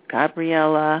Raphael,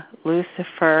 Gabriella,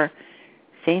 Lucifer,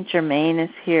 St. Germain is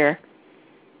here.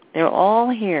 They're all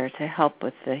here to help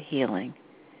with the healing.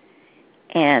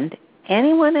 And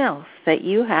anyone else that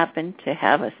you happen to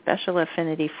have a special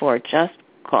affinity for, just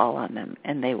call on them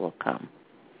and they will come.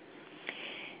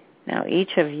 Now,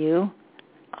 each of you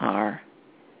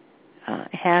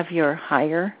have your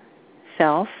higher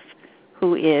self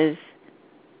who is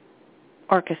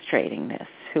orchestrating this,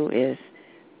 who is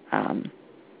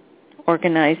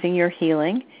organizing your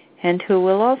healing, and who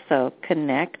will also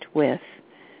connect with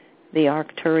the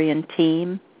Arcturian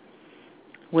team,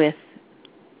 with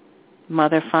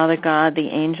Mother, Father, God, the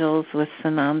angels, with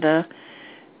Sananda.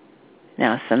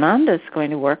 Now, Sananda is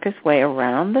going to work his way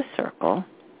around the circle.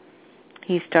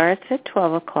 He starts at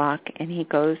 12 o'clock, and he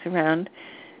goes around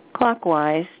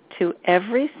clockwise to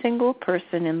every single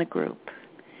person in the group.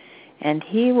 And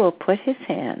he will put his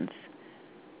hands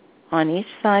on each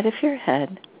side of your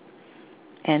head,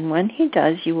 and when he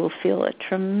does, you will feel a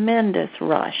tremendous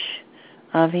rush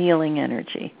of healing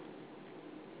energy.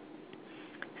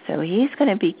 So he's going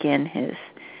to begin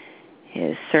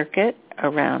his circuit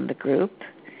around the group,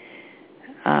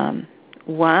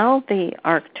 while the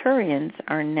Arcturians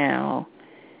are now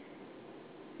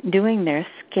doing their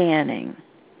scanning.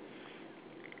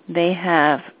 They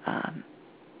have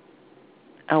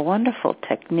a wonderful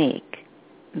technique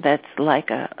that's like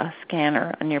a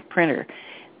scanner on your printer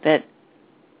that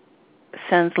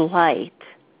sends light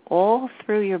all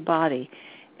through your body.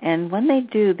 And when they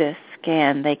do this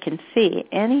scan, they can see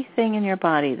anything in your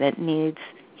body that needs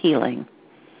healing.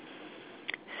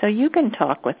 So you can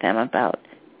talk with them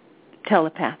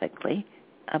telepathically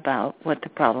about what the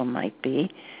problem might be,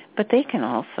 but they can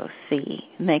also see,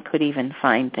 and they could even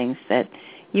find things that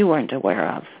you weren't aware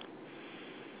of.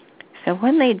 So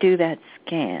when they do that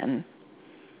scan,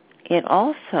 it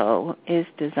also is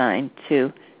designed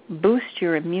to boost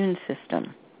your immune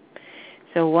system.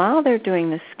 So while they're doing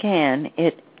the scan,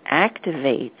 it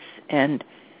activates and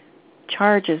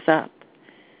charges up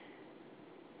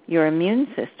your immune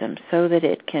system so that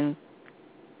it can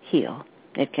heal.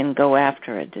 It can go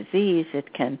after a disease.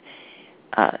 It can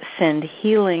send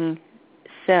healing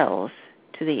cells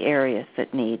to the areas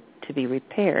that need to be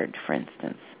repaired, for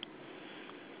instance.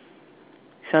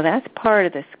 So that's part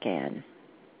of the scan.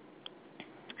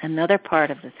 Another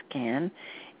part of the scan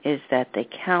is that they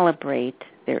calibrate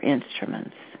their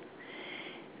instruments.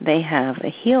 They have a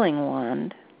healing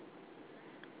wand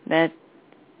that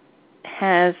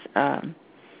has that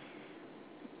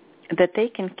they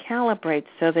can calibrate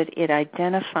so that it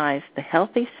identifies the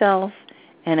healthy cells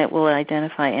and it will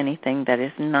identify anything that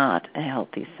is not a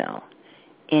healthy cell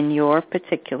in your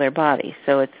particular body.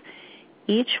 So it's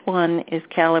each one is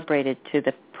calibrated to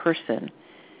the person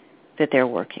that they're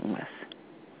working with.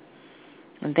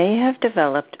 And they have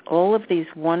developed all of these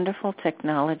wonderful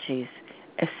technologies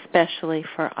especially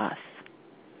for us.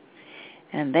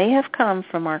 And they have come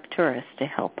from Arcturus to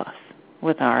help us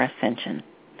with our ascension.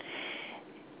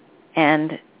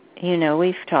 And, you know,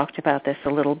 we've talked about this a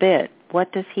little bit.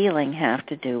 What does healing have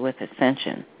to do with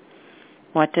ascension?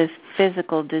 What does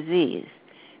physical disease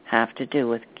have to do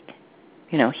with,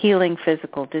 you know, healing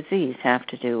physical disease have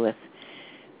to do with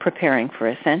preparing for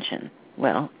ascension?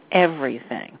 Well,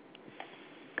 everything.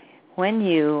 When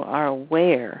you are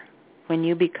aware, when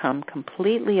you become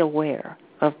completely aware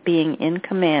of being in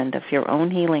command of your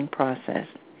own healing process,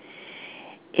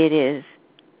 it is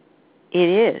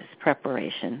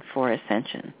preparation for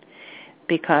ascension.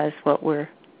 Because what we're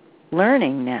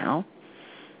learning now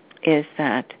is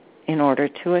that in order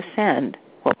to ascend,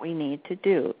 what we need to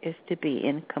do is to be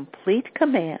in complete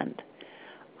command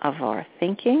of our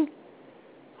thinking,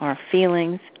 our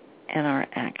feelings, and our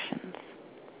actions.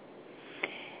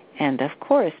 And of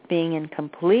course, being in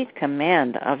complete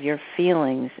command of your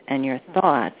feelings and your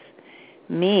thoughts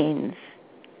means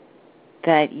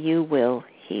that you will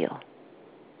heal.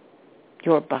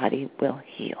 Your body will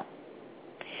heal.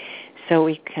 So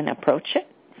we can approach it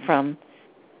from,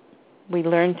 we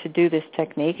learn to do this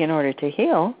technique in order to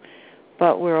heal,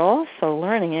 but we're also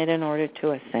learning it in order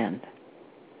to ascend.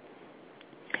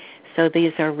 So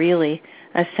these are really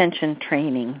ascension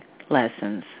training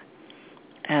lessons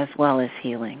as well as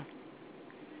healing.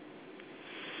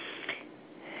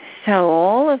 So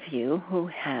all of you who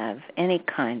have any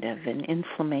kind of an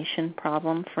inflammation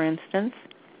problem, for instance,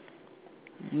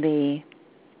 the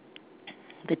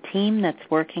team that's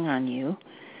working on you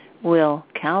will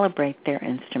calibrate their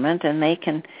instrument, and they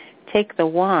can take the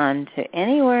wand to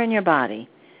anywhere in your body.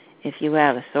 If you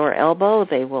have a sore elbow,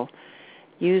 they will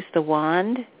use the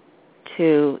wand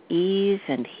to ease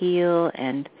and heal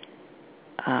and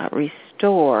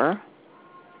restore.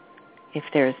 If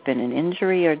there's been an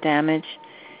injury or damage,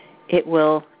 it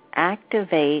will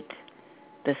activate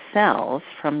the cells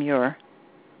from your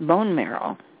bone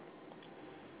marrow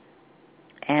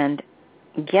and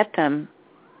get them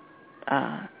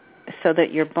so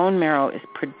that your bone marrow is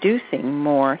producing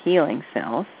more healing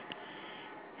cells,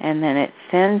 and then it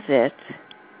sends it,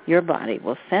 your body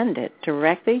will send it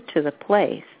directly to the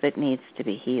place that needs to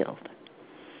be healed.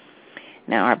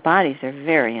 Now, our bodies are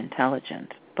very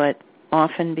intelligent, but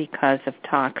often because of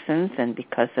toxins and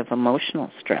because of emotional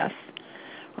stress,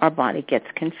 our body gets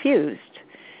confused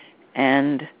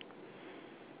and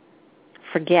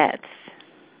forgets.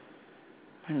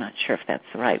 I'm not sure if that's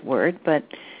the right word, but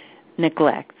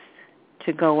neglects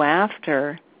to go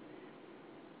after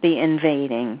the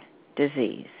invading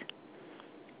disease,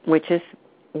 which is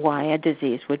why a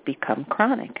disease would become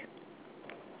chronic.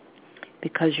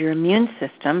 Because your immune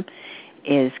system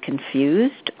is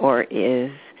confused or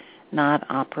is not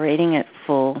operating at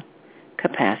full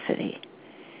capacity.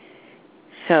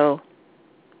 So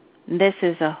this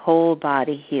is a whole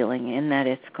body healing in that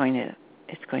it's going to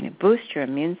boost your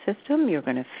immune system. You're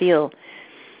going to feel,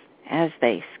 as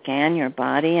they scan your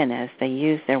body and as they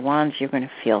use their wands, you're going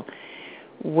to feel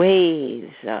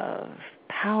waves of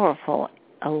powerful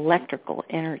electrical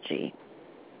energy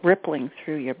rippling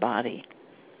through your body.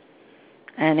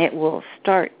 And it will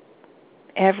start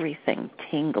everything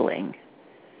tingling.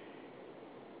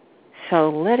 So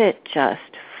let it just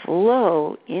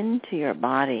flow into your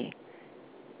body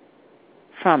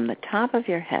from the top of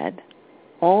your head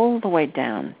all the way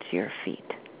down to your feet.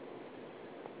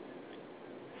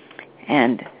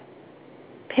 And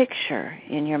picture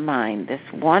in your mind this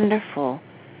wonderful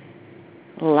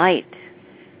light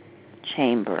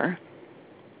chamber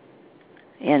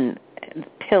in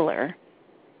pillar,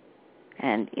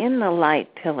 And in the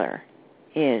light pillar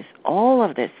is all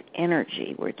of this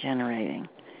energy we're generating.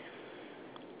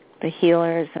 The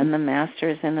healers and the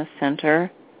masters in the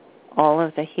center, all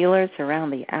of the healers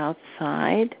around the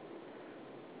outside,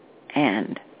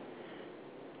 and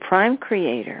Prime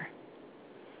Creator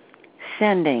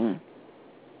sending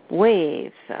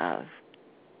waves of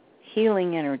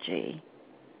healing energy.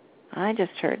 I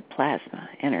just heard plasma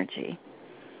energy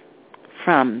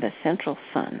from the central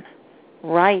sun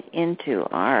right into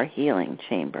our healing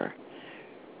chamber,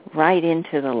 right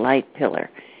into the light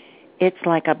pillar. It's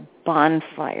like a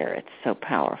bonfire. It's so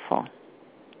powerful.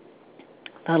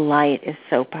 The light is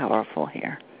so powerful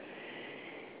here.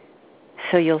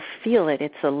 So you'll feel it.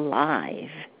 It's alive.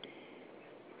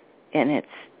 And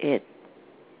it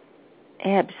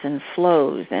ebbs and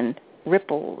flows and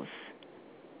ripples.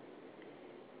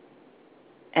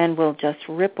 And will just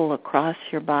ripple across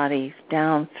your body,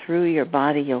 down through your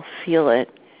body. You'll feel it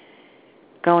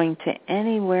going to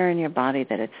anywhere in your body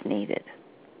that it's needed.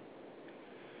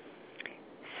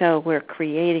 So we're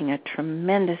creating a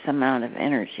tremendous amount of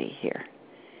energy here.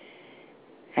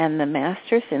 And the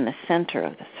masters in the center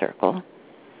of the circle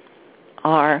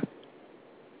are,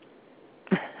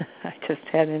 I just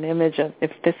had an image of,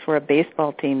 if this were a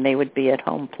baseball team, they would be at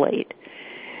home plate.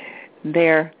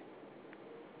 They're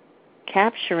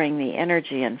capturing the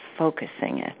energy and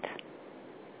focusing it.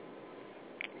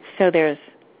 So there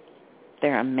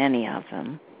are many of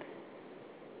them.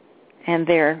 And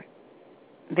they're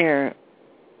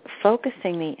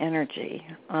focusing the energy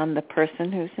on the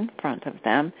person who's in front of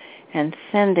them and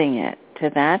sending it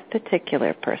to that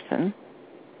particular person.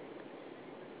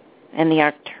 And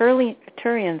the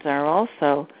Arcturians are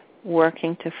also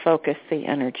working to focus the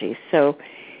energy. So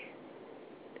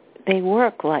they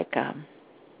work like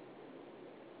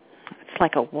it's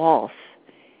like a waltz.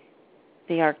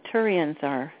 The Arcturians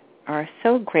are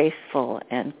so graceful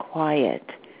and quiet.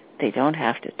 They don't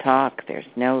have to talk. There's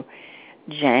no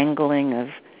jangling of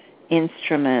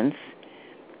instruments.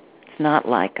 It's not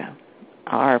like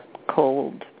our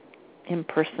cold,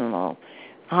 impersonal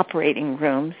operating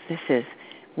rooms. This is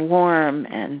warm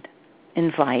and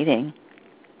inviting.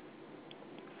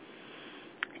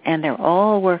 And they're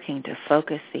all working to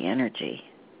focus the energy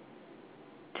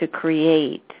to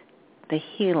create the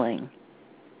healing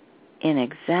in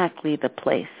exactly the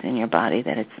place in your body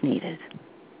that it's needed,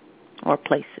 or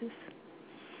places.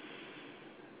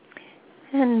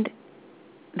 And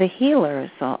the healers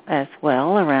as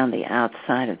well around the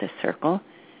outside of the circle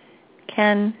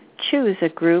can choose a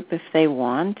group if they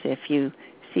want. If you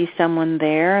see someone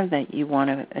there that you want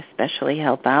to especially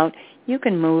help out, you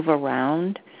can move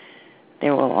around.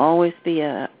 There will always be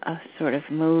a sort of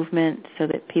movement so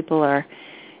that people are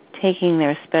taking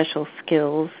their special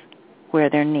skills where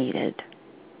they're needed.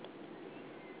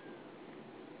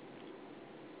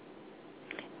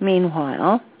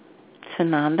 Meanwhile,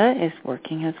 Sananda is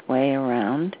working his way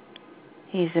around.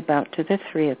 He's about to the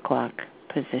 3 o'clock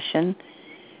position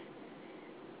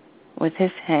with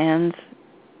his hands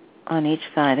on each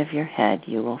side of your head.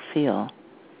 You will feel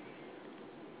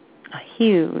a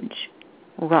huge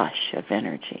rush of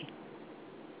energy.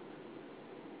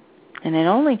 And it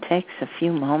only takes a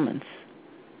few moments,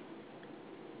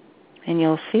 and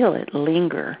you'll feel it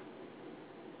linger.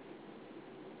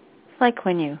 It's like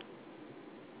when you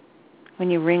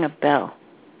ring a bell.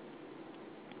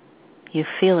 You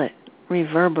feel it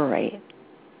reverberate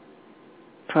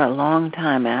for a long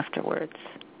time afterwards.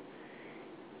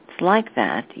 It's like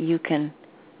that. You can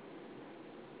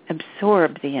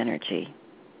absorb the energy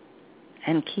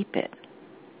and keep it.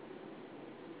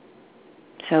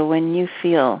 So when you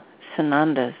feel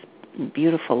Sananda's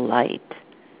beautiful light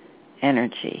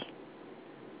energy,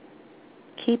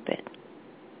 keep it.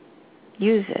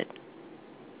 Use it.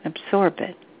 Absorb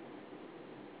it.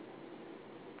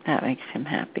 That makes him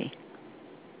happy.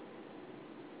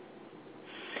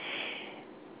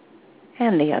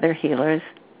 And the other healers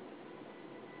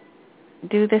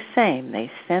do the same. They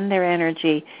send their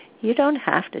energy. You don't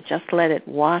have to just let it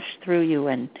wash through you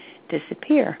and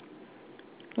disappear.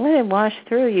 Let it wash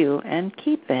through you and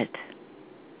keep it.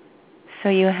 So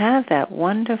you have that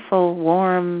wonderful,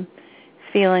 warm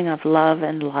feeling of love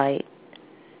and light.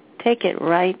 Take it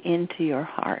right into your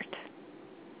heart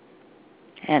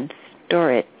and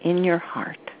store it in your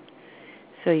heart.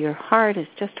 So your heart is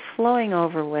just flowing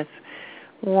over with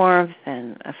warmth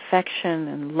and affection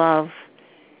and love,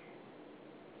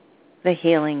 the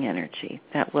healing energy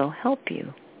that will help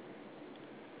you.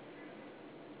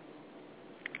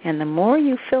 And the more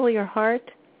you fill your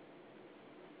heart,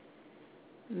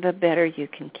 the better you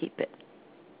can keep it.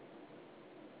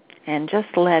 And just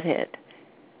let it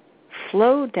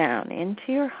flow down into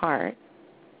your heart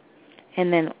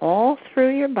And then all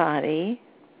through your body,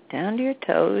 down to your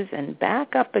toes and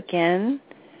back up again.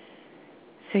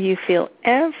 So you feel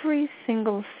every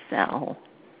single cell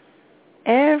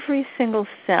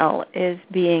is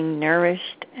being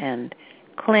nourished and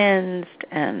cleansed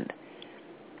and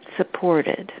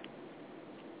supported.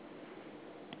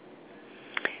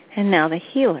 And now the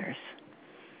healers.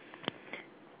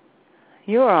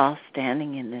 You're all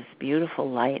standing in this beautiful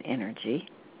light energy.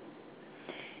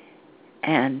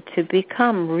 And to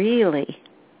become really,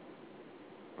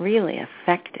 really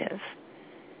effective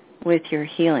with your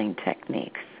healing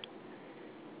techniques,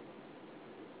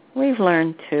 we've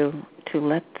learned to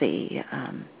let the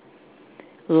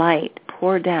light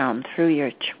pour down through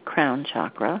your crown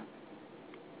chakra,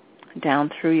 down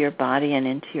through your body and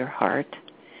into your heart,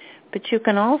 but you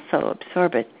can also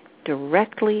absorb it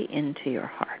directly into your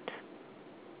heart.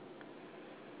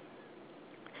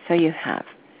 So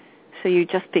you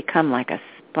just become like a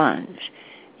sponge.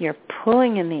 You're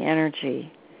pulling in the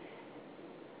energy,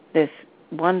 this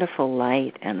wonderful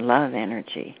light and love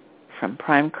energy from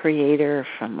Prime Creator,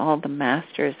 from all the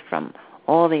masters, from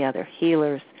all the other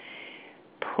healers.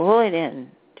 Pull it in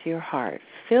to your heart.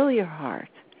 Fill your heart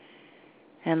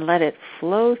and let it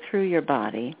flow through your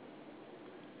body.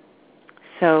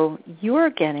 So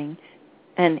you're getting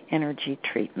an energy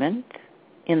treatment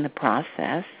in the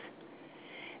process.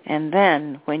 And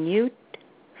then when you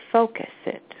focus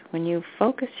it, when you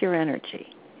focus your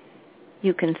energy,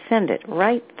 you can send it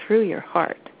right through your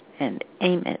heart and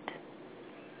aim it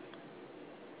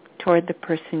toward the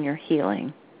person you're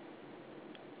healing.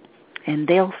 And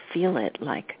they'll feel it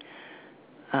like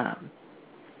a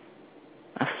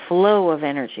flow of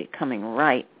energy coming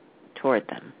right toward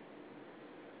them.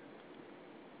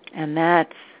 And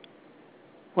that's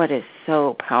what is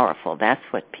so powerful. That's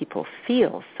what people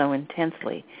feel so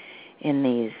intensely in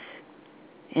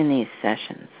these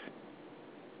sessions.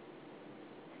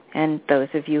 And those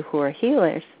of you who are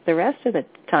healers, the rest of the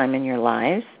time in your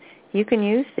lives, you can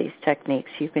use these techniques.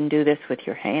 You can do this with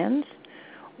your hands,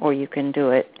 or you can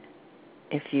do it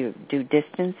if you do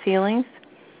distance healings.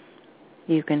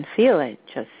 You can feel it.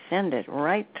 Just send it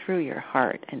right through your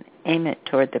heart and aim it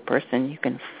toward the person. You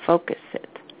can focus it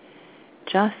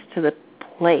just to the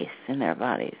place in their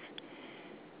bodies.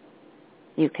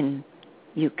 You can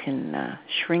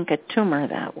shrink a tumor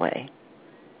that way.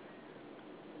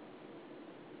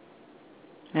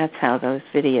 That's how those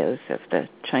videos of the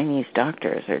Chinese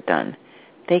doctors are done.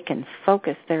 They can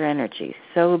focus their energy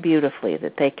so beautifully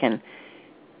that they can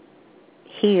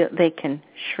heal. They can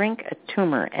shrink a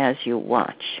tumor as you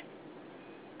watch.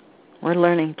 We're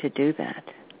learning to do that.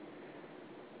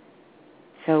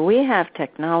 So we have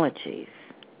technologies,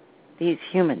 these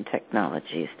human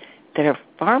technologies, that are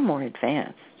far more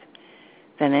advanced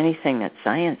than anything that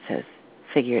science has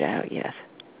figured out yet.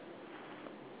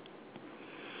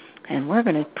 And we're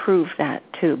going to prove that,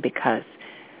 too, because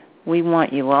we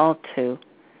want you all to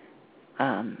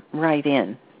write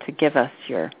in to give us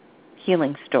your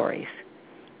healing stories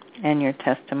and your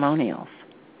testimonials.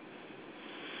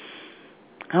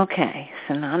 Okay,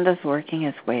 Sananda's working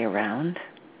his way around,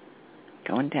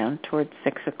 going down towards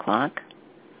 6 o'clock.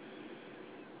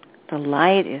 The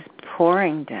light is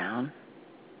pouring down.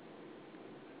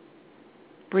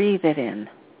 Breathe it in.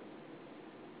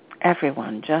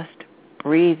 Everyone, just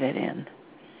breathe it in.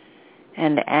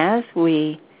 And as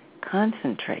we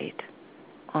concentrate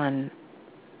on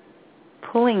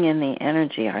pulling in the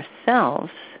energy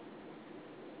ourselves,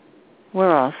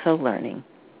 we're also learning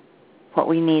what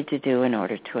we need to do in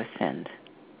order to ascend.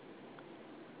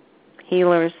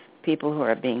 Healers, people who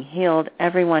are being healed,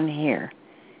 everyone here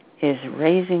is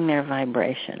raising their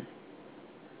vibration.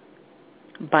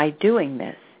 By doing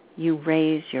this, you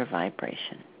raise your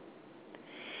vibration.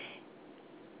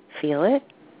 Feel it.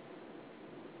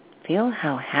 Feel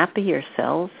how happy your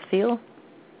cells feel.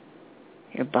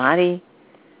 Your body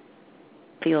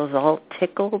feels all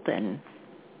tickled and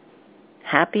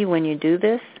happy when you do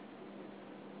this.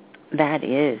 That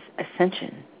is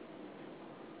ascension.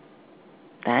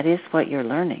 That is what you're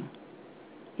learning.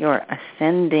 You're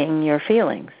ascending your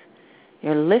feelings.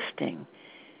 You're lifting,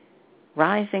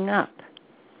 rising up,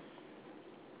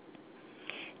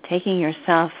 taking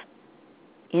yourself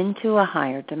into a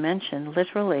higher dimension,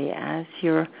 literally, as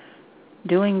you're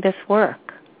doing this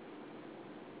work.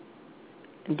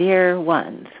 Dear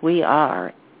ones, we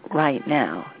are right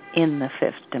now in the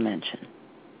 5th dimension.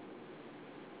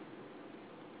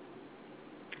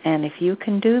 And if you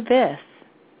can do this,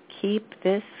 keep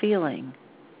this feeling,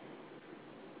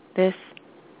 this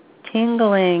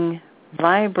tingling,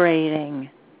 vibrating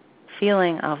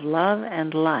feeling of love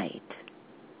and light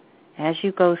as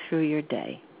you go through your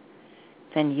day.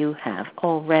 then you have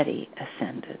already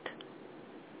ascended.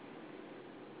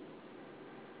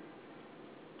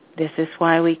 This is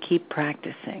why we keep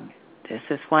practicing. This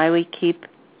is why we keep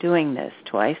doing this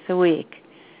twice a week.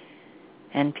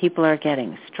 And people are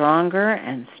getting stronger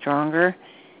and stronger,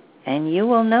 and you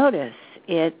will notice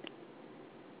it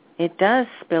does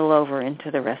spill over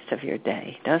into the rest of your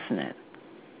day, doesn't it?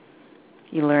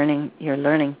 You're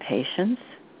learning patience.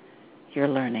 You're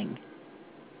learning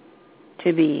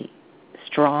to be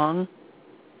strong.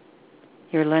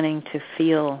 You're learning to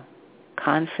feel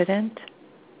confident.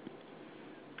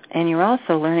 And you're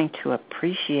also learning to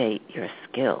appreciate your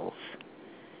skills.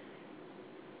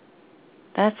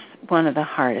 That's one of the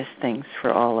hardest things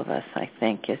for all of us, I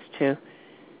think, is to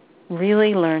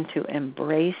really learn to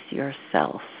embrace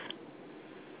yourself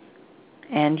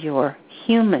and your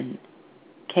human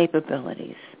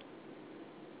capabilities.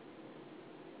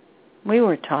 We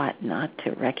were taught not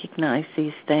to recognize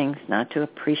these things, not to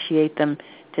appreciate them,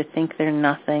 to think they're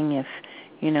nothing. If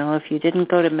you didn't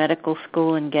go to medical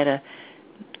school and get a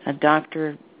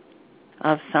doctor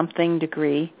of something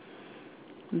degree,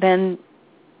 then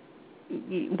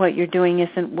what you're doing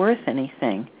isn't worth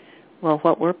anything. Well,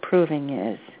 what we're proving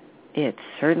is it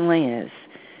certainly is.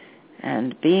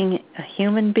 And being a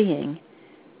human being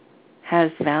has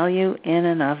value in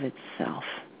and of itself.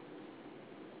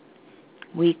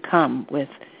 We come with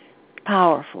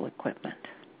powerful equipment.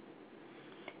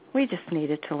 We just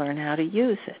needed to learn how to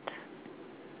use it.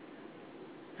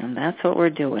 And that's what we're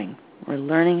doing. We're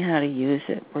learning how to use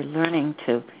it. We're learning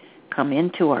to come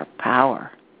into our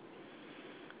power.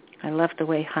 I love the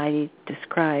way Heidi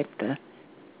described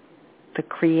the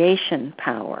creation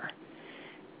power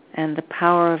and the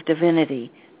power of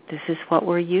divinity. This is what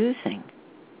we're using.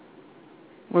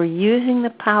 We're using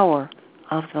the power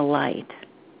of the light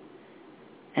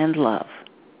and love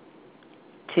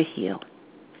to heal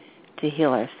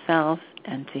ourselves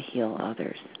and to heal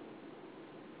others.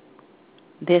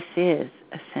 This is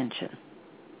Ascension.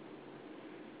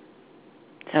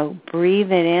 So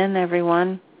breathe it in,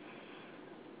 everyone.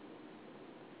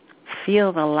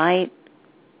 Feel the light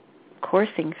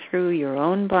coursing through your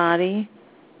own body,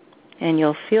 and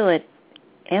you'll feel it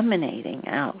emanating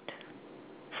out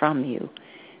from you.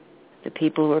 The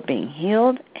people who are being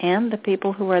healed and the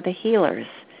people who are the healers.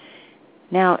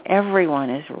 Now everyone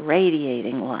is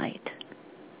radiating light.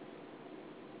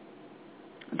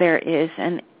 There is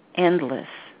an endless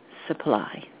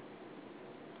supply.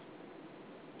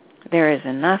 There is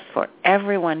enough for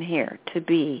everyone here to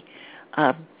be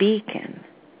a beacon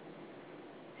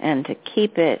and to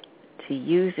keep it, to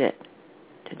use it,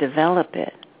 to develop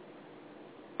it,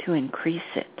 to increase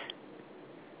it.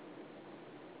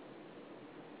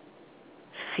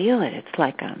 Feel it. It's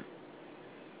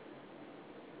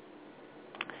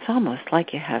almost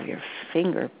like you have your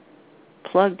finger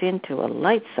plugged into a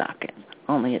light socket,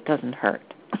 only it doesn't hurt.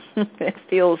 It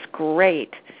feels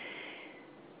great.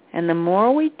 And the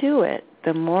more we do it,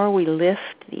 the more we lift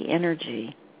the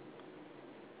energy.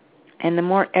 And the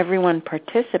more everyone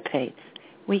participates,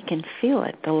 we can feel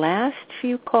it. The last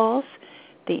few calls,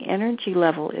 the energy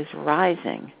level is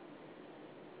rising.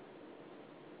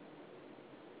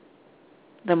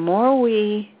 The more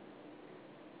we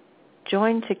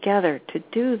join together to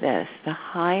do this, the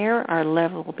higher our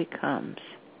level becomes.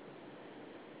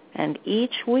 And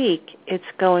each week, it's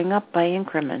going up by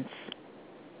increments.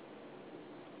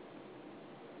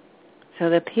 So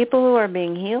the people who are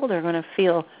being healed are going to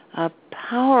feel a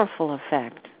powerful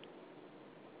effect.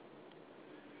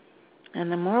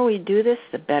 And the more we do this,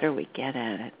 the better we get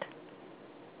at it.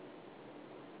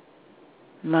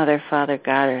 Mother, Father,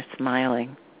 God are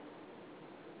smiling.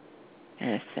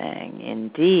 They're saying,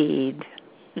 indeed.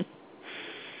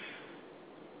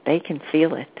 They can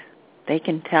feel it. They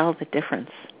can tell the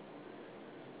difference.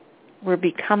 We're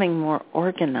becoming more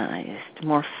organized,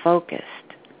 more focused,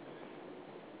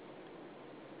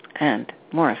 and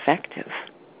more effective.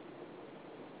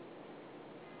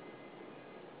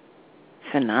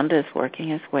 Sananda is working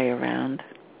his way around.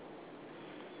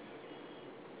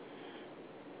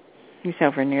 He's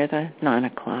over near the 9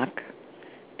 o'clock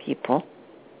people.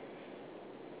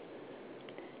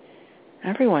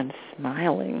 Everyone's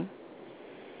smiling.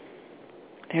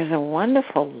 There's a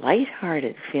wonderful,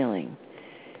 lighthearted feeling.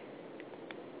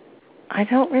 I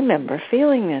don't remember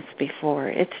feeling this before.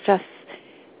 It's just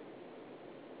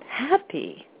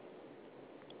happy,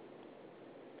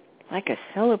 like a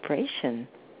celebration.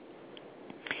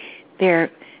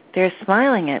 They're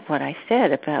smiling at what I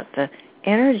said about the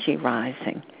energy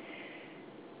rising.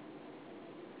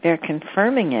 They're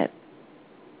confirming it,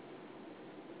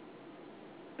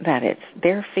 that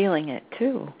they're feeling it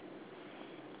too.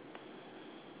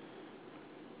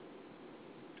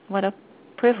 what a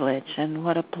privilege and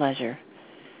what a pleasure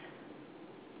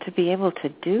to be able to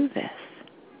do this.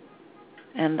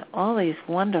 And all these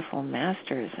wonderful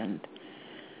masters and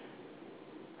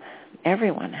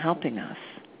everyone helping us.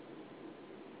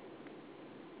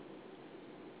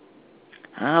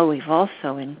 We've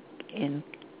also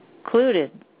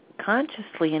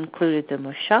consciously included the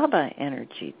Mushaba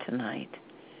energy tonight.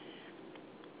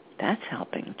 That's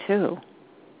helping too.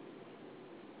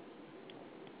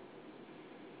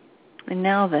 And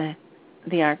now the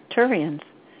Arcturians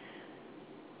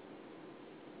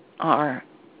are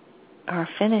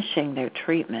finishing their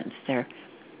treatments.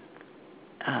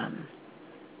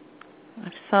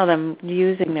 I saw them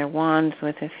using their wands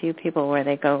with a few people where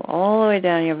they go all the way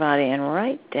down your body and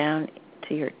right down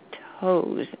to your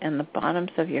toes and the bottoms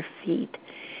of your feet.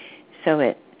 So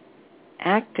it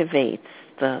activates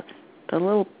the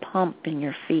little pump in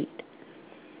your feet.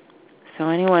 So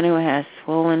anyone who has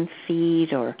swollen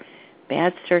feet or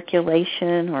bad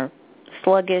circulation or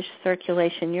sluggish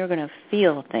circulation, you're going to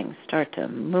feel things start to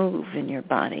move in your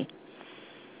body.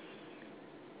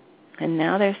 And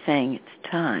now they're saying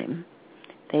it's time.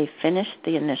 They finished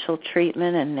the initial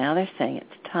treatment, and now they're saying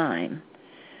it's time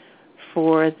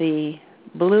for the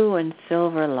blue and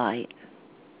silver light.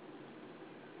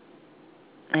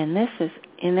 And this is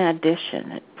in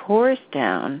addition. It pours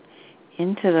down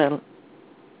into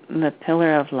the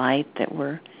pillar of light that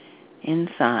we're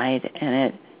inside, and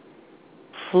it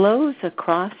flows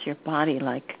across your body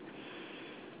like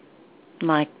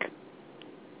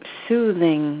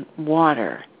soothing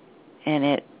water, and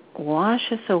it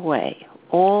washes away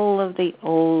all of the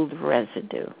old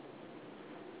residue.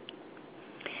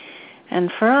 And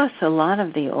for us, a lot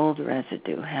of the old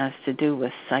residue has to do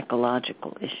with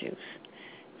psychological issues,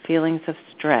 feelings of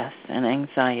stress and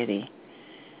anxiety.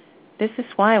 This is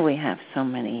why we have so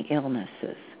many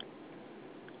illnesses.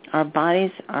 Our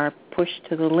bodies are pushed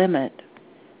to the limit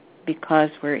because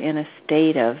we're in a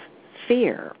state of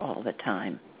fear all the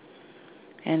time.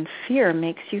 And fear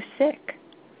makes you sick.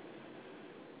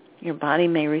 Your body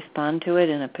may respond to it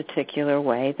in a particular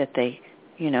way that they,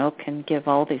 can give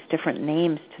all these different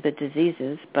names to the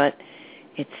diseases, but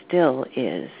it still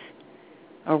is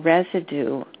a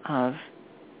residue of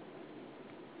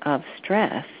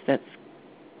stress that's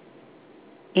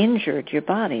injured your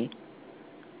body.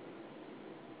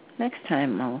 Next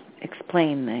time I'll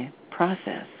explain the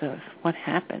process of what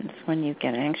happens when you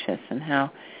get anxious and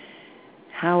how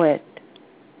it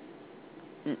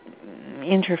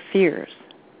interferes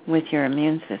with your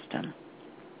immune system.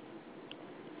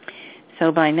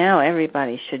 So by now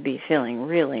everybody should be feeling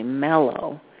really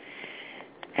mellow,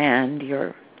 and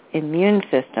your immune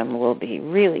system will be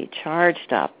really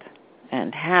charged up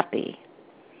and happy.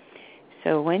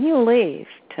 So when you leave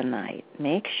tonight,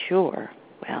 make sure,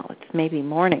 it's maybe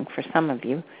morning for some of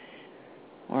you,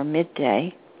 or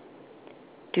midday,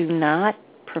 do not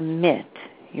permit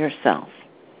yourself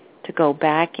to go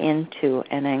back into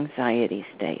an anxiety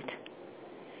state.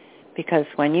 Because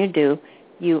when you do,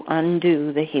 you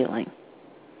undo the healing,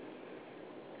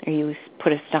 or you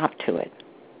put a stop to it.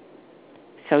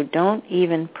 So don't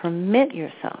even permit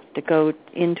yourself to go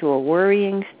into a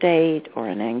worrying state or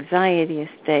an anxiety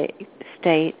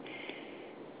state.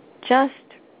 Just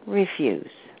refuse.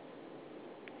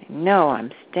 No,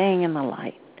 I'm staying in the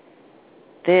light.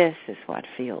 This is what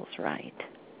feels right.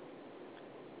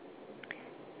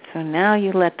 So now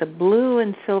you let the blue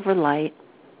and silver light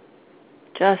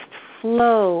just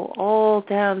flow all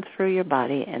down through your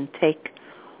body and take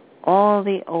all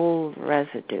the old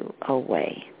residue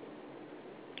away.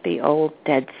 The old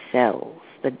dead cells,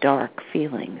 the dark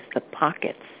feelings, the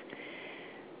pockets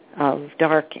of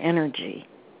dark energy.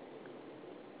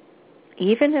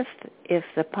 Even if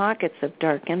the pockets of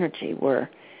dark energy were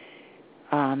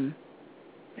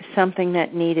something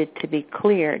that needed to be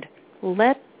cleared,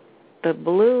 let the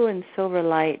blue and silver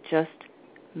light just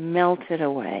melt it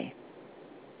away.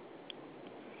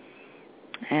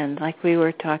 And like we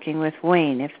were talking with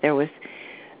Wayne, if there was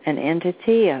an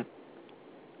entity, a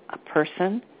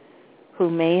person who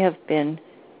may have been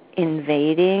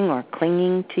invading or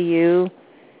clinging to you,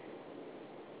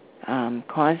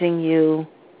 causing you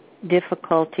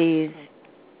difficulties,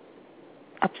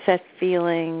 upset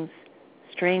feelings,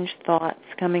 strange thoughts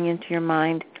coming into your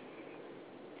mind,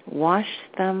 wash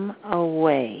them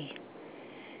away.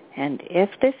 And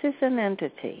if this is an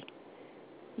entity,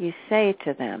 you say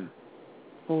to them,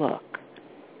 look,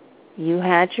 you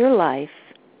had your life,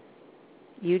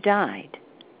 you died,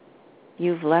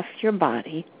 you've left your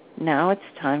body, now it's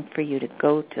time for you to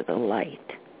go to the light.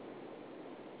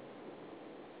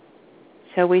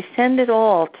 So we send it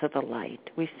all to the light.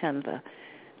 We send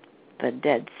the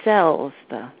dead cells,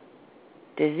 the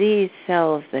diseased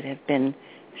cells that have been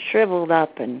shriveled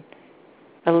up and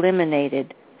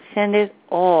eliminated, send it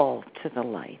all to the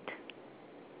light.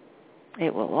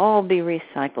 It will all be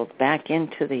recycled back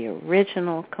into the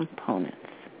original components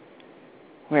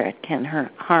where it can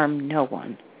harm no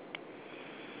one.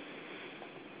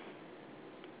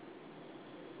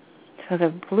 So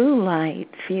the blue light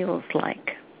feels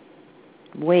like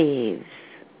waves,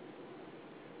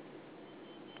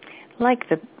 like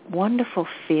the wonderful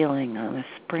feeling on a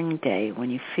spring day when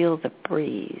you feel the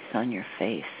breeze on your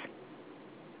face.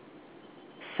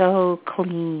 So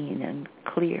clean and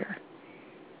clear,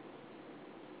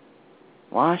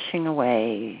 washing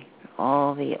away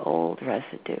all the old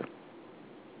residue.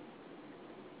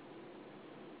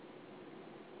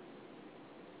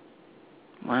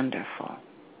 Wonderful.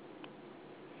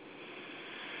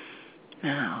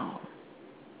 Now,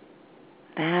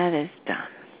 that is done.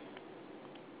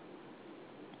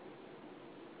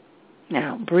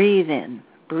 Now, breathe in.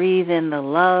 Breathe in the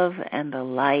love and the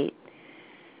light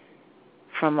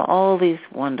from all these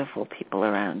wonderful people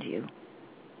around you.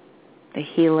 The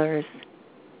healers,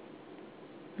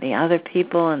 the other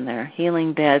people in their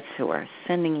healing beds who are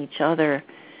sending each other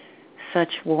such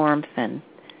warmth and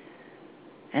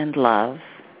love.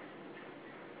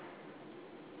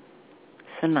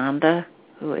 Sananda,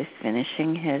 who is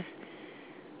finishing his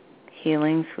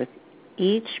healings with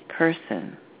each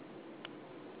person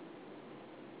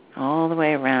all the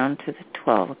way around to the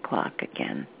 12 o'clock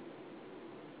again.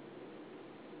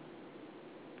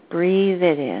 Breathe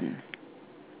it in.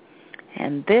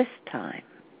 And this time,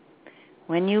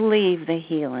 when you leave the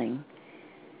healing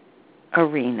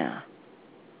arena,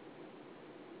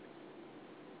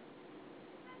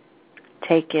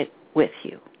 take it with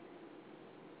you.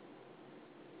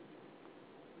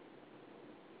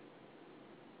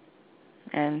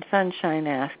 And Sunshine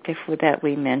asked if that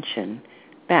we mention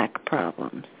back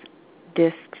problems,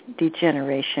 disc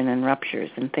degeneration and ruptures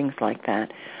and things like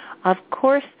that. Of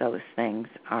course those things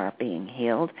are being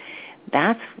healed.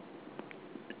 That's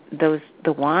the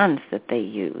wands that they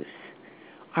use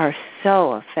are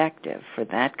so effective for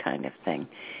that kind of thing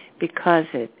because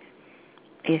it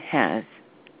has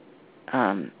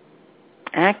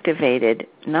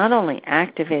not only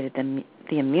activated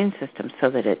the immune system so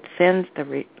that it sends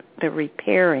the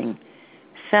repairing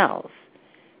cells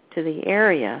to the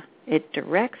area, it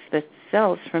directs the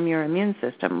cells from your immune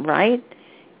system right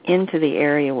into the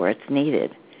area where it's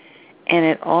needed. And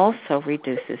it also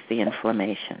reduces the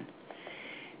inflammation.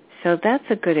 So that's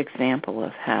a good example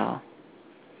of how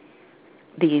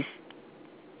these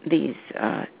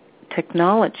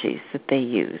technologies that they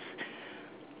use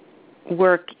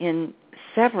work in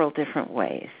several different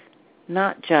ways,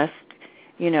 not just,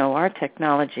 our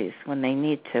technologies when they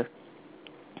need to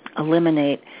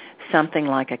eliminate something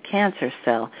like a cancer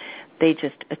cell, they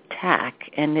just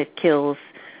attack and it kills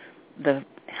the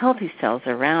healthy cells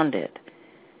around it.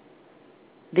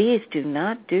 These do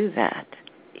not do that.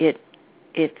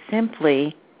 It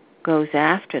simply goes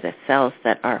after the cells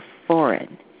that are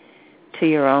foreign to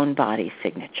your own body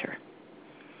signature.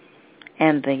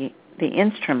 And the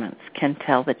instruments can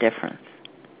tell the difference.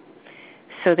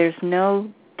 So there's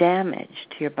no damage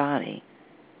to your body.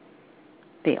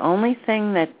 The only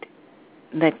thing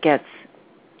that gets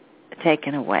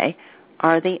taken away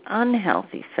are the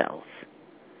unhealthy cells.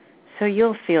 So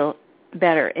you'll feel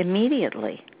better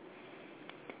immediately.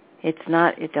 It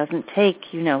doesn't take,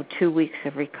 2 weeks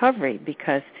of recovery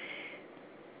because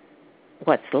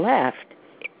what's left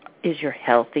is your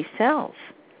healthy cells.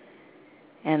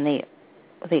 And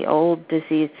the old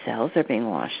diseased cells are being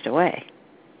washed away.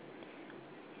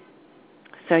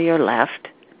 So you're left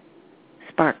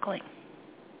sparkling.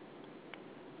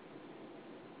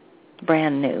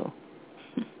 Brand new.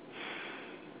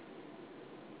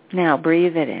 Now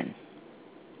breathe it in.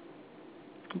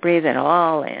 Breathe it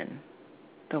all in.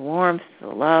 The warmth, the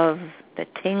love, the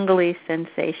tingly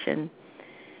sensation.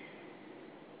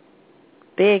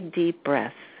 Big, deep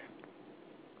breaths.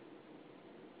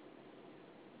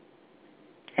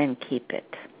 And keep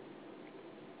it.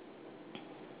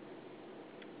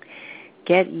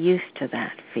 Get used to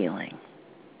that feeling.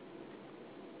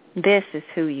 This is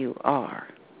who you are.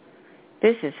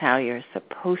 This is how you're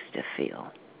supposed to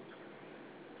feel.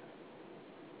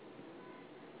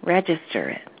 Register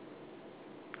it.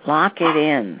 Lock it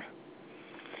in.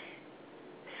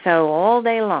 So all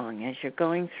day long as you're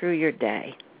going through your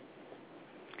day,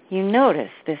 you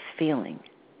notice this feeling.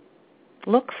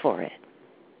 Look for it.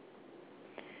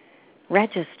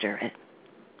 Register it.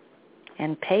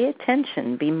 And pay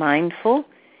attention. Be mindful.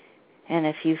 And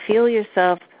if you feel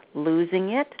yourself losing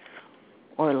it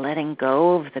or letting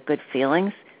go of the good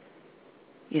feelings,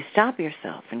 you stop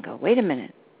yourself and go, wait a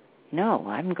minute. No,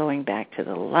 I'm going back to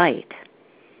the light.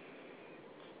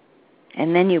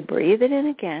 And then you breathe it in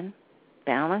again,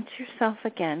 balance yourself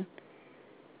again,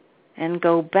 and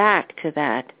go back to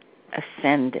that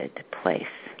ascended place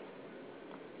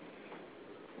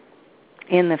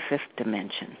in the fifth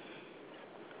dimension.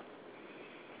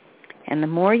 And the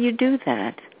more you do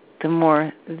that, the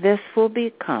more this will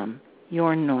become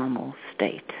your normal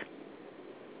state,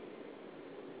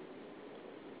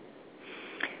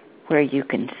 where you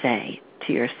can say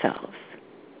to yourselves,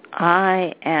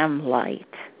 I am light.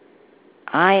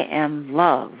 I am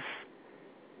love.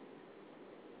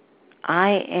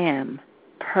 I am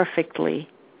perfectly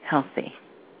healthy.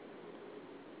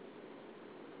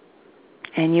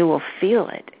 And you will feel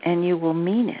it and you will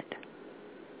mean it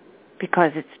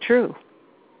because it's true.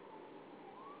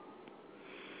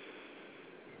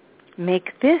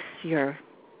 Make this your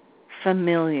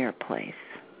familiar place.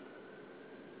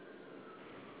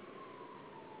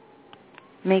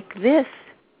 Make this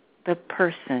the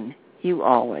person you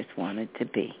always wanted to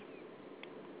be.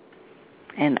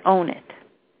 And own it.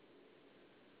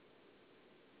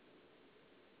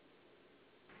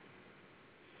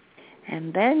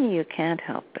 And then you can't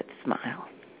help but smile.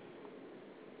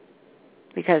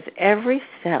 Because every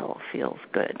cell feels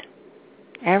good.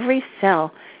 Every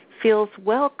cell feels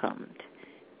welcomed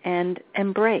and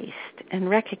embraced and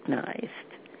recognized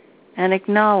and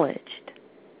acknowledged.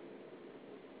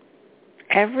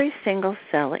 Every single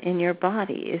cell in your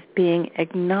body is being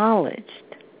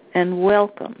acknowledged and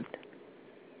welcomed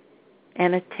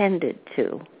and attended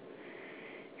to.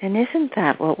 And isn't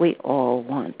that what we all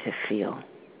want to feel?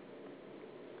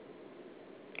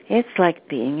 It's like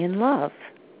being in love.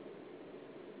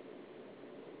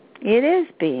 It is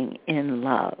being in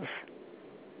love.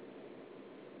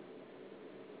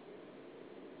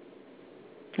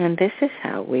 And this is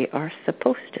how we are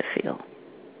supposed to feel.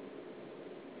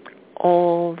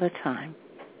 All the time.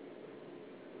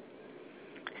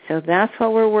 So that's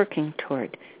what we're working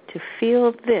toward, to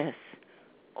feel this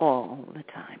all the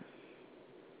time.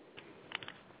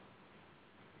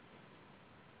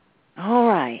 All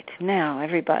right, now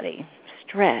everybody,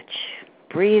 stretch,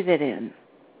 breathe it in.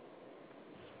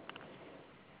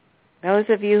 Those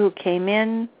of you who came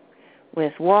in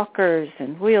with walkers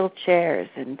and wheelchairs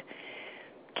and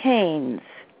canes,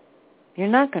 you're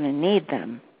not going to need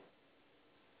them.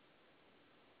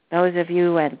 Those of you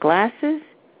who had glasses,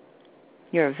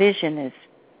 your vision is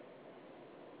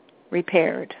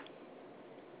repaired.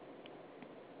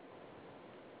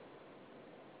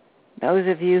 Those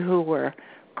of you who were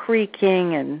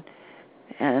creaking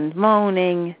and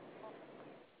moaning,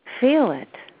 feel it.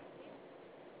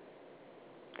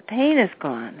 The pain is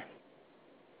gone.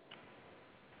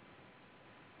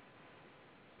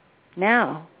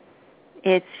 Now,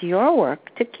 it's your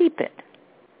work to keep it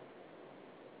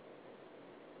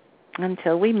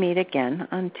until we meet again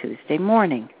on Tuesday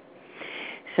morning.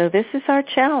 So this is our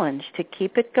challenge, to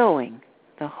keep it going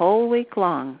the whole week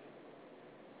long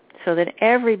so that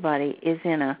everybody is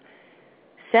in a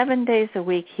 7 days a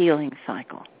week healing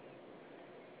cycle.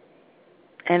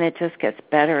 And it just gets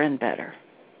better and better.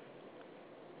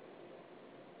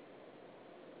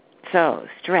 So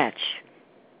stretch.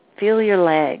 Feel your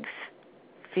legs.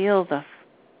 Feel the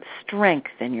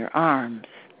strength in your arms.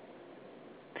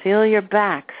 Feel your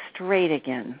back straight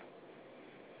again.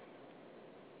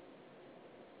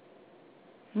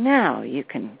 Now you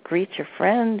can greet your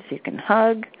friends, you can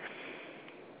hug.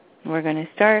 We're going to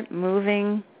start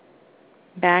moving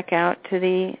back out to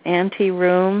the ante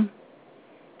room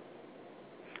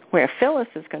where Phyllis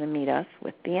is going to meet us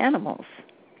with the animals.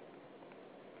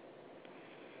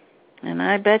 And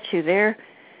I bet you they're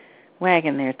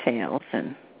wagging their tails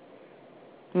and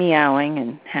meowing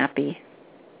and happy.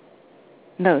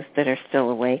 Those that are still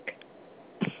awake.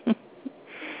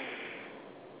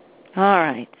 All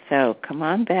right, so come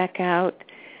on back out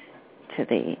to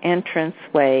the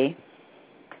entranceway.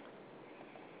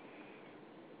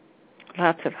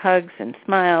 Lots of hugs and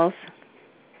smiles.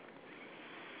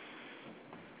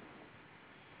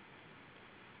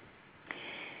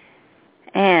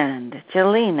 And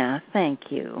Jelena,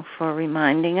 thank you for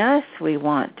reminding us. We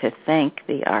want to thank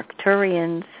the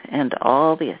Arcturians and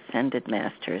all the Ascended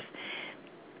Masters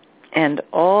and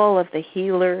all of the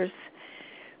healers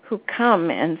who come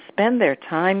and spend their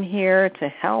time here to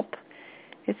help.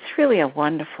 It's really a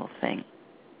wonderful thing.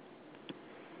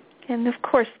 And of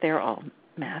course, they're all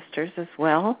masters as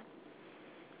well.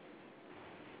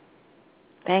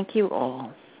 Thank you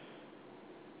all.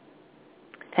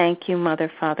 Thank you, Mother,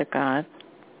 Father, God.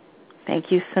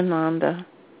 Thank you, Sananda.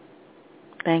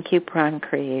 Thank you, Prime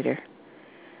Creator.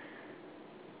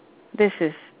 This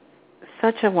is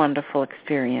such a wonderful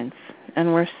experience,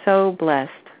 and we're so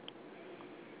blessed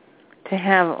to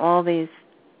have all these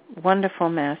wonderful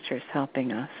masters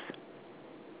helping us.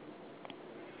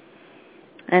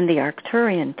 And the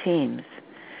Arcturian teams,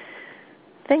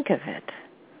 think of it.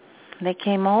 They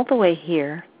came all the way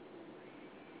here.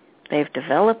 They've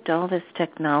developed all this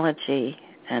technology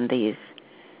and these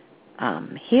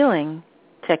healing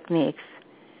techniques,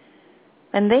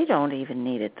 and they don't even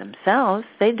need it themselves.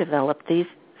 They developed these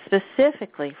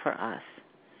specifically for us,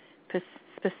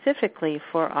 specifically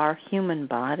for our human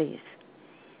bodies.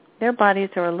 Their bodies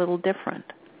are a little different.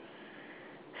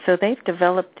 So they've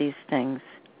developed these things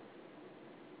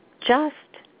just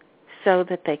so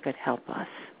that they could help us.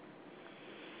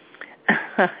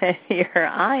 Here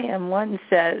I am, one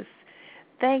says,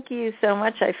 thank you so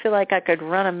much. I feel like I could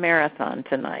run a marathon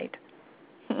tonight.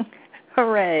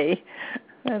 Hooray.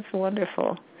 That's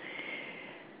wonderful.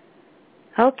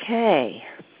 Okay.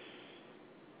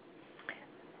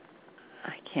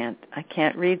 I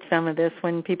can't read some of this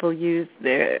when people use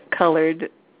their colored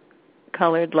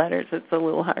letters. It's a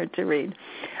little hard to read.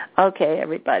 Okay,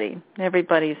 everybody.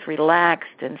 Everybody's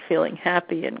relaxed and feeling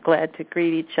happy and glad to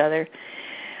greet each other.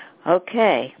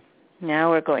 Okay.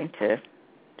 Now we're going to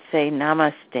say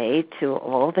namaste to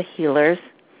all the healers.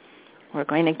 We're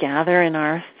going to gather in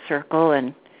our circle,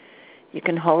 and you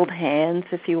can hold hands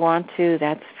if you want to.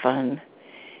 That's fun.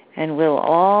 And we'll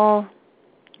all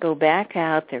go back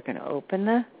out. They're going to open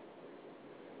the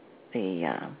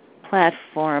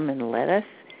platform and let us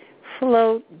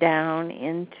float down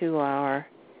into our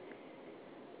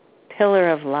pillar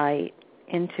of light,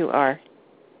 into our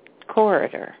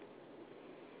corridor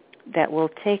that will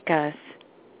take us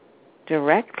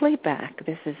directly back.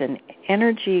 This is an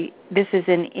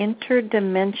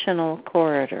interdimensional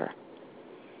corridor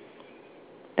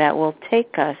that will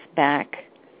take us back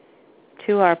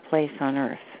to our place on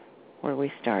Earth where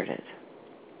we started.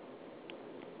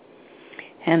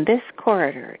 And this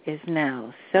corridor is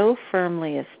now so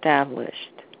firmly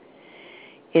established,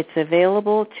 it's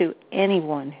available to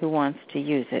anyone who wants to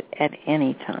use it at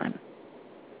any time.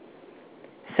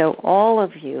 So all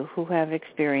of you who have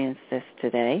experienced this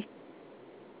today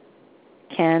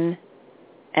can,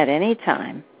 at any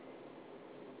time,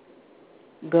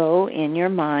 go in your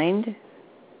mind,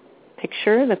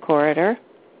 picture the corridor,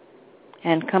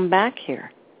 and come back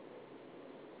here.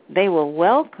 They will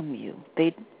welcome you.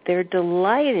 They're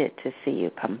delighted to see you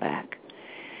come back.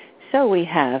 So we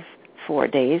have 4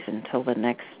 days until the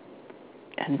next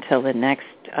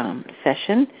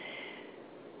session.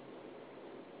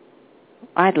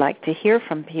 I'd like to hear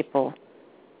from people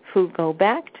who go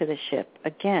back to the ship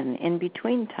again in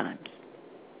between times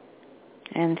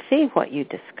and see what you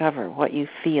discover, what you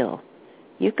feel.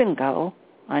 You can go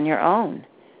on your own.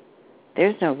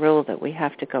 There's no rule that we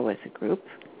have to go as a group.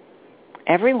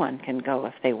 Everyone can go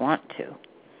if they want to.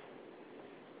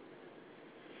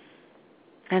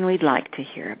 And we'd like to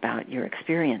hear about your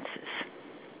experiences.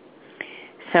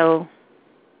 So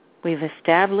we've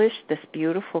established this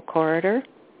beautiful corridor.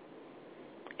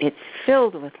 It's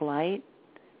filled with light.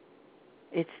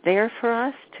 It's there for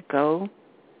us to go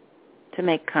to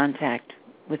make contact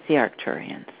with the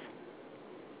Arcturians.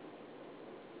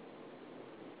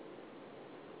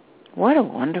 What a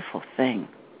wonderful thing.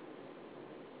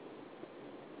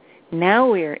 Now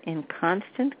we're in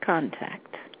constant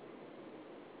contact.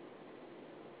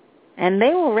 And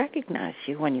they will recognize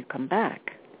you when you come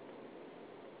back.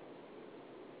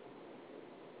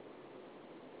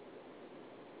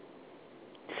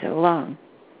 So long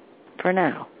for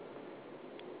now.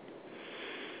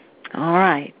 All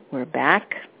right, we're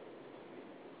back.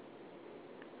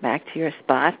 Back to your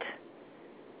spot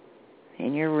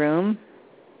in your room.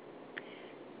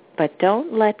 But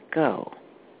don't let go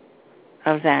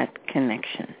of that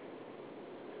connection.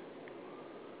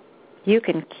 You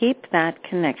can keep that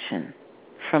connection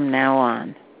from now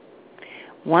on.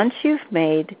 Once you've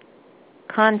made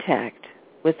contact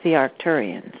with the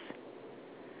Arcturians,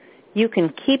 you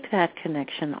can keep that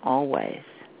connection always.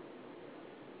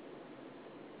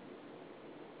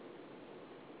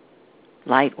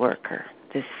 Light worker,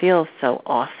 this feels so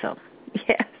awesome.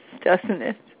 Yes, doesn't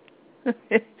it?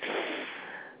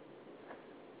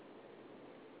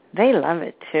 They love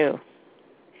it too.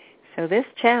 So this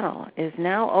channel is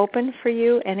now open for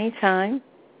you anytime.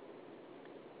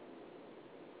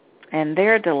 And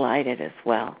they're delighted as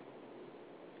well.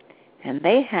 And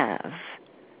they have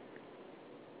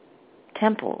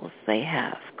temples, they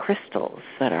have crystals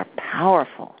that are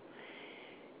powerful.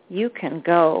 You can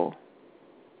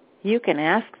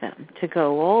ask them to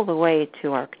go all the way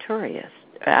to Arcturus,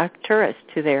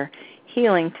 to their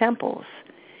healing temples,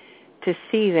 to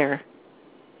see their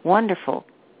wonderful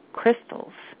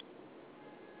crystals.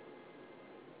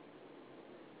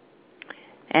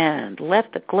 And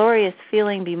let the glorious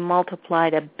feeling be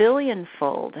multiplied 1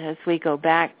 billion-fold as we go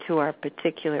back to our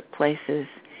particular places,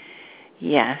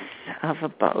 yes, of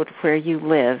abode where you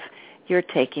live. You're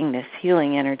taking this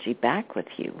healing energy back with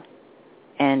you,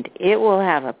 and it will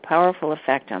have a powerful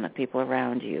effect on the people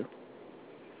around you.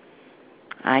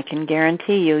 I can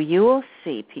guarantee you, you will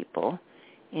see people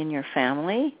in your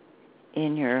family,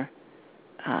 in your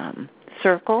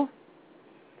circle,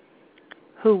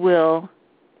 who will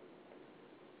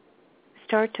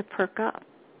start to perk up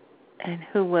and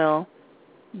who will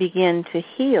begin to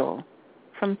heal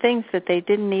from things that they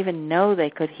didn't even know they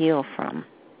could heal from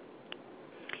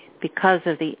because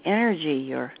of the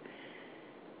energy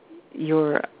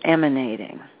you're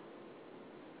emanating.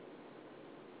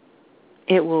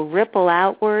 It will ripple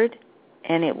outward,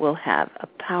 and it will have a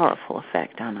powerful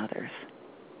effect on others.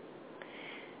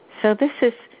 So this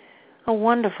is a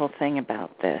wonderful thing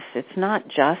about this. It's not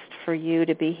just for you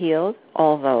to be healed,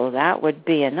 although that would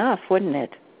be enough, wouldn't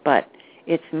it? But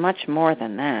it's much more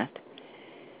than that.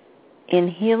 In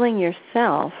healing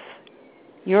yourself,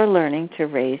 you're learning to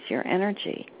raise your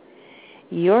energy.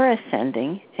 You're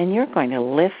ascending, and you're going to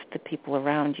lift the people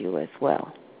around you as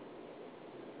well.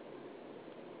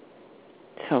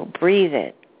 So breathe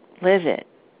it, live it,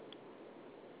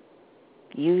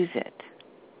 use it.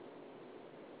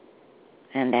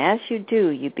 And as you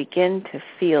do, you begin to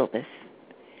feel this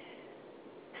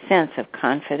sense of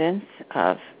confidence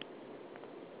of,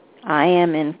 I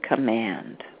am in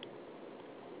command.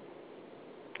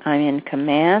 I'm in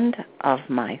command of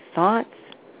my thoughts,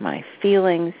 my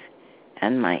feelings,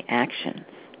 and my actions.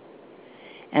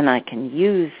 And I can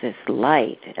use this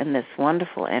light and this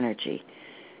wonderful energy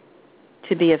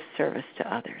to be of service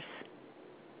to others.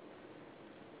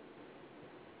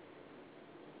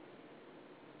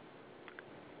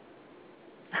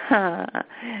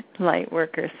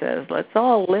 Lightworker says, let's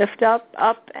all lift up,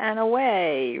 and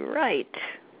away. Right.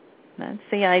 That's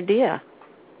the idea.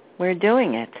 We're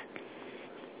doing it.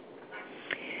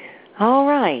 All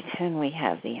right, and we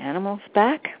have the animals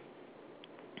back.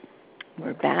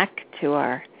 We're back to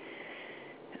our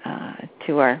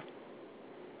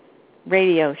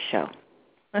radio show.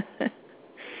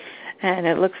 And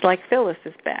it looks like Phyllis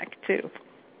is back, too.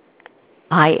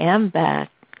 I am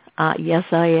back. Yes,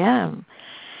 I am.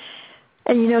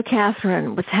 And you know,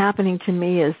 Kathryn, what's happening to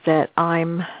me is that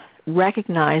I'm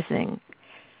recognizing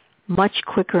much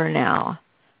quicker now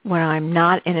when I'm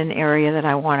not in an area that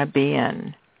I want to be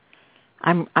in.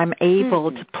 I'm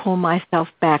able to pull myself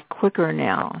back quicker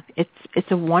now.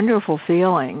 It's a wonderful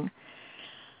feeling.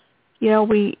 You know,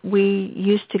 we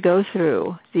used to go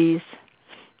through these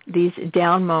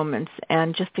down moments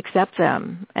and just accept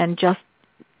them and just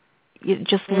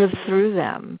live through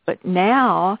them. But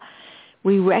now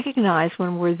we recognize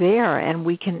when we're there, and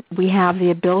we have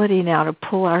the ability now to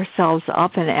pull ourselves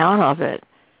up and out of it.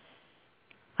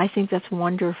 I think that's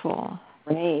wonderful.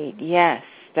 Great. Yes,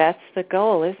 that's the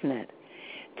goal, isn't it?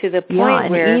 To the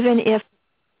point where even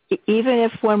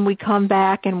if when we come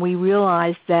back and we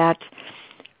realize that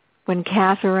when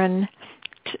Kathryn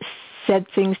said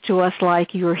things to us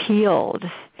like, you're healed,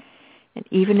 and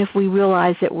even if we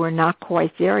realize that we're not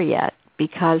quite there yet,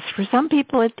 because for some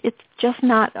people it's just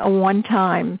not a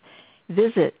one-time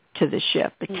visit to the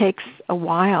ship. It takes a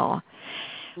while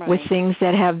with things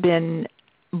that have been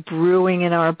brewing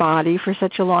in our body for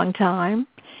such a long time.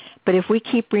 But if we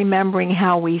keep remembering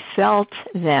how we felt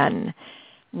then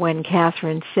when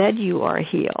Kathryn said you are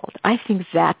healed, I think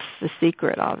that's the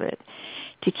secret of it,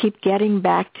 to keep getting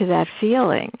back to that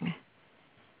feeling.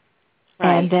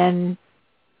 And then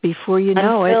before you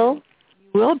know it, you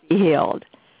will be healed.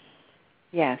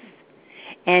 Yes,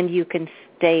 and you can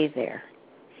stay there.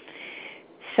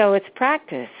 So it's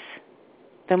practice.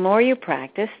 The more you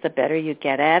practice, the better you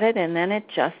get at it, and then it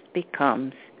just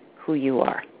becomes who you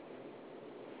are.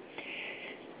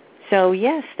 So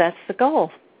yes, that's the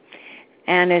goal.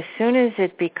 And as soon as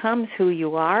it becomes who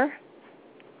you are,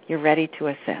 you're ready to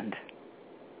ascend.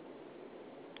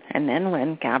 And then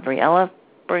when Gabriella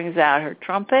brings out her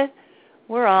trumpet,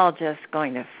 we're all just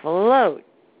going to float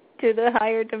to the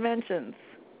higher dimensions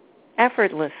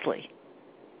effortlessly,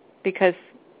 because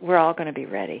we're all going to be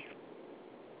ready.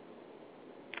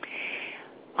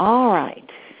 All right.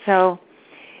 So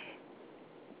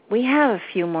we have a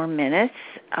few more minutes.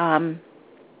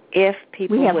 If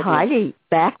people we have Heidi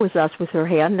back with us with her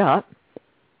hand up.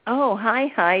 Oh, hi,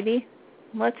 Heidi.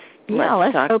 Let's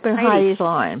open Heidi's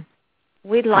line.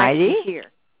 We'd like to hear.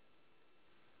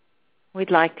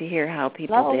 We'd like to hear how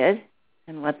people did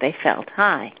and what they felt.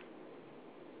 Hi.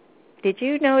 Did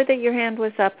you know that your hand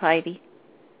was up, Heidi?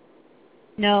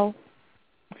 No.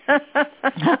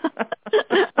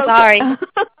 Sorry.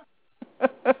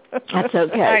 That's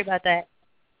okay. Sorry about that.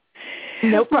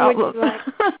 No problem.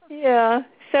 Yeah.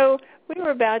 So we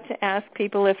were about to ask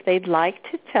people if they'd like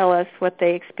to tell us what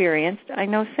they experienced. I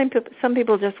know some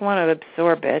people just want to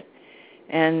absorb it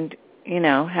and,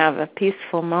 have a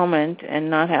peaceful moment and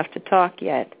not have to talk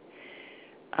yet.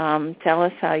 Tell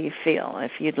us how you feel.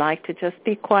 If you'd like to just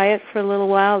be quiet for a little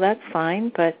while, that's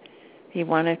fine. But if you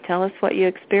want to tell us what you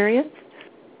experienced.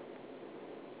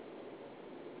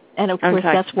 And, of course,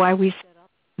 that's why we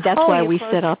set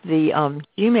up the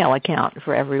Gmail account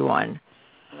for everyone.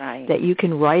 Right. That you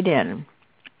can write in,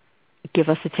 give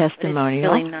us a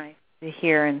testimonial. It's really nice to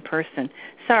hear in person.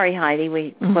 Sorry, Heidi,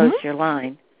 we closed your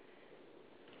line.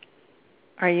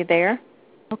 Are you there?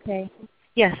 Okay.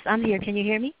 Yes, I'm here. Can you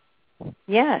hear me?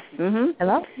 Yes.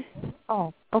 Hello?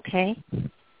 Oh, okay.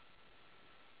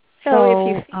 So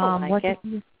if you feel like it,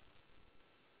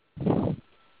 do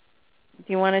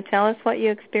you want to tell us what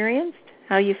you experienced,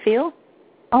 how you feel?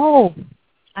 Oh,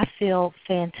 I feel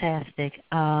fantastic.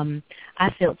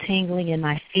 I feel tingling in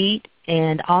my feet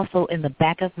and also in the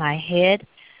back of my head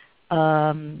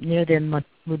near the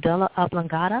medulla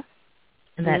oblongata,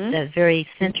 and that very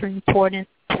centering part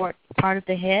of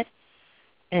the head,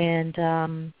 and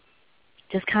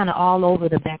just kind of all over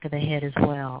the back of the head as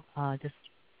well. Just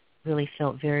really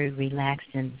felt very relaxed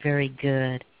and very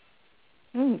good.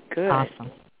 Good.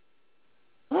 Awesome.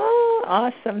 Oh,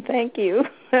 awesome. Thank you.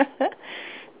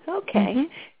 Okay.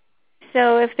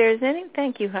 So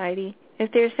thank you, Heidi.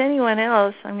 If there's anyone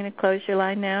else, I'm going to close your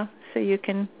line now so you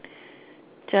can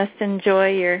just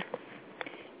enjoy your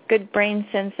good brain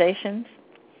sensations.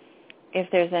 If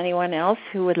there's anyone else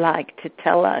who would like to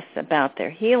tell us about their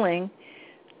healing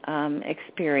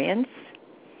experience,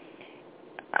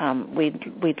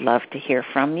 we'd love to hear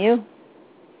from you.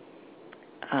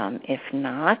 If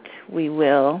not, we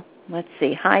will. Let's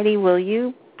see. Heidi, will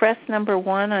you press number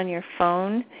 1 on your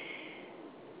phone,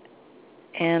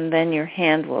 and then your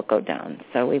hand will go down,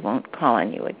 so we won't call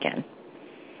on you again.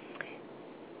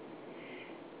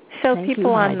 So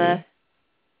people on the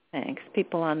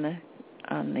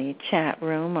chat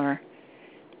room are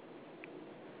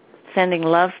sending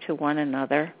love to one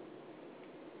another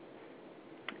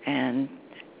and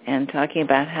talking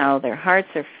about how their hearts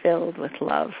are filled with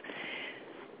love.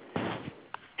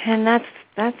 And that's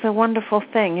a wonderful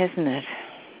thing, isn't it?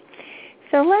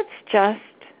 So let's just,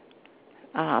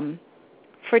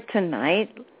 for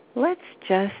tonight, let's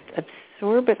just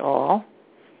absorb it all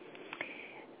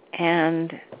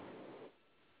and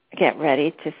get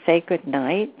ready to say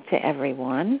goodnight to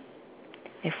everyone.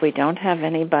 If we don't have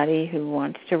anybody who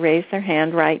wants to raise their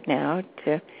hand right now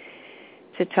to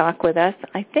talk with us,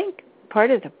 I think part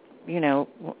of the,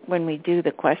 when we do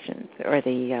the questions or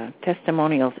the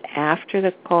testimonials after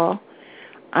the call,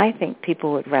 I think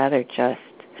people would rather just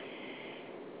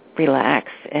relax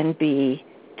and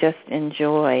just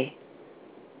enjoy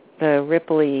the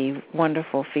ripply,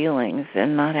 wonderful feelings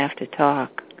and not have to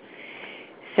talk.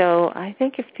 So I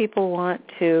think if people want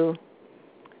to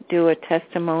do a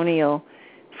testimonial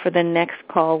for the next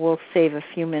call, we'll save a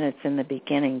few minutes in the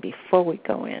beginning before we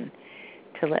go in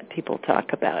to let people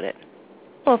talk about it.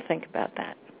 We'll think about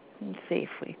that and see if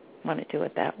we want to do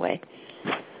it that way.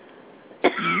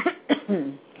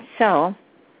 So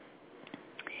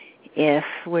if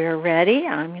we're ready,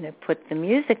 I'm going to put the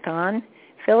music on.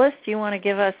 Phyllis, do you want to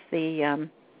give us the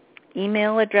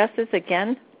email addresses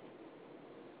again?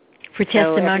 For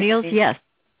testimonials, yes.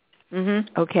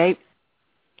 Okay.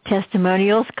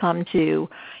 Testimonials come to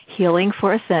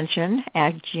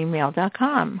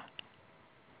healingforascension@gmail.com.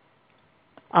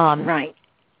 Right.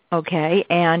 Okay,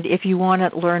 and if you want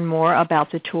to learn more about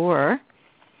the tour,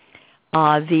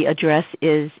 the address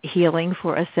is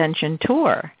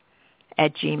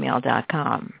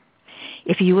healingforascensiontour@gmail.com.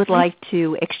 If you would like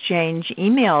to exchange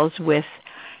emails with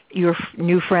your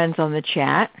new friends on the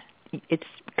chat, it's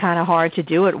kind of hard to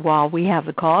do it while we have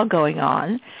the call going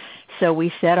on, so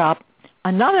we set up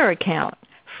another account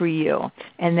for you,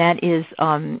 and that is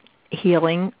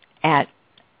Healing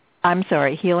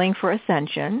for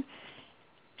Ascension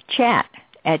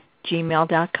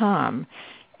chat@gmail.com.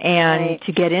 And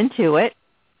to get into it,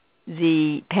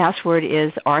 the password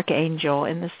is Archangel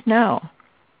in the Snow.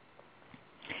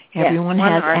 Everyone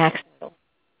has access.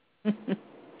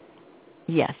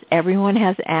 Yes, everyone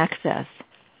has access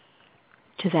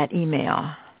to that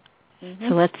email.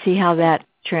 So let's see how that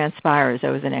transpires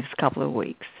over the next couple of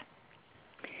weeks.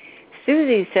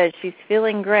 Susie says she's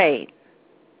feeling great.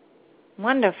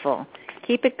 Wonderful.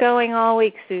 Keep it going all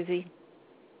week, Susie.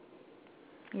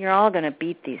 You're all going to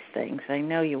beat these things. I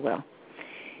know you will.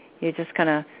 You're just going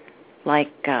to,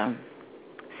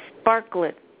 sparkle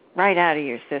it right out of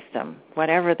your system.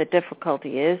 Whatever the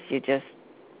difficulty is, you just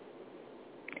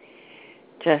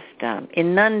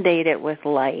inundate it with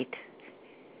light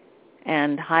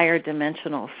and higher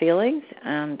dimensional feelings,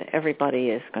 and everybody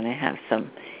is going to have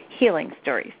some healing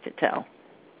stories to tell.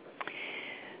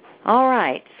 All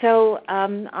right, so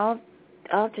I'll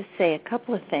just say a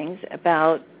couple of things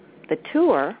about the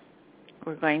tour.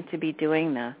 We're going to be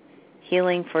doing the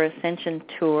Healing for Ascension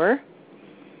tour.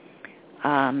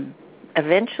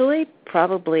 Eventually,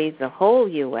 probably the whole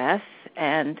U.S.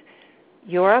 and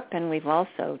Europe, and we've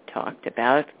also talked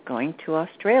about going to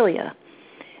Australia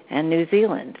and New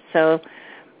Zealand. So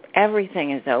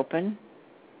everything is open.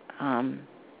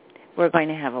 We're going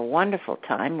to have a wonderful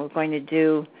time. We're going to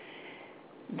do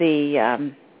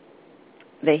the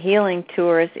healing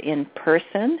tours in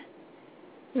person,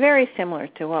 very similar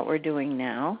to what we're doing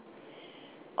now,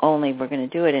 only we're going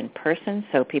to do it in person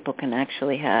so people can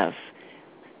actually have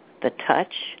the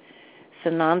touch.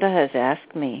 Sananda has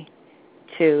asked me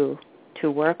to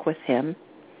work with him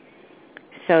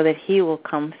so that he will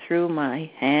come through my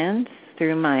hands,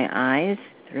 through my eyes,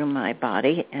 through my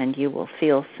body, and you will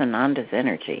feel Sananda's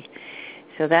energy.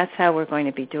 So that's how we're going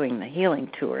to be doing the healing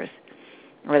tours,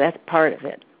 or that's part of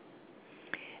it.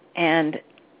 And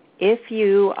if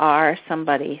you are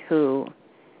somebody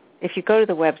if you go to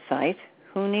the website,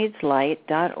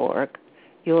 whoneedslight.org,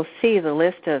 you'll see the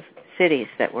list of cities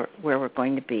where we're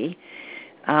going to be.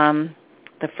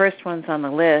 The first ones on the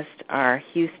list are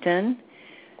Houston,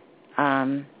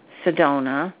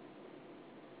 Sedona,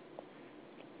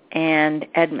 and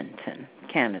Edmonton,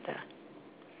 Canada.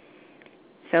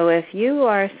 So if you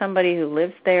are somebody who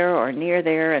lives there or near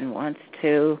there and wants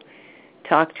to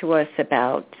talk to us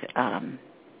about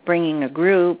bringing a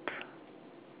group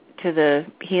to the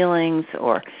healings,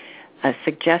 or a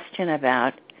suggestion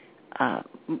about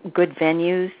good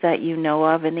venues that you know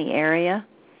of in the area,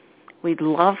 we'd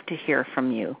love to hear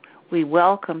from you. We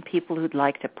welcome people who'd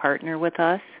like to partner with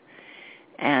us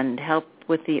and help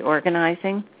with the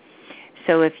organizing.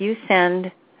 So if you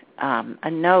send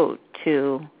a note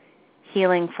to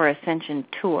Healing for Ascension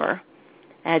Tour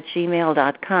at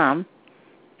gmail.com,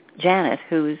 Janet,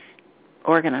 who's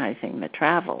organizing the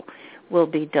travel, will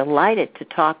be delighted to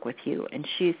talk with you, and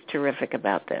she's terrific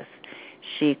about this.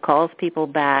 She calls people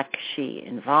back. She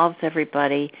involves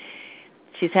everybody.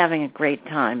 She's having a great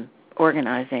time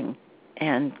organizing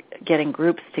and getting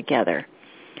groups together.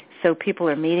 So people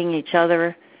are meeting each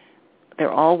other.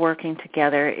 They're all working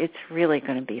together. It's really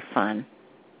going to be fun.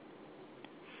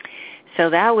 So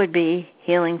that would be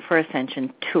Healing for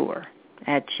Ascension Tour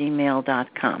at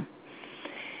gmail.com.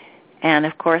 And,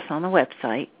 of course, on the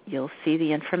website, you'll see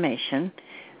the information.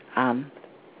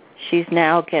 She's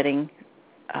now getting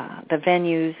the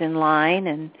venues in line,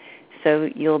 and so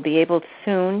you'll be able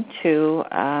soon to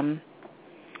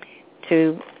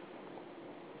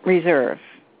reserve,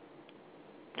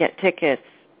 get tickets,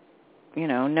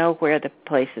 know where the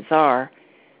places are.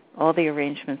 All the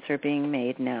arrangements are being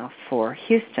made now for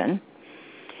Houston.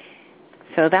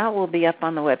 So that will be up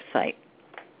on the website.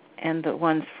 And the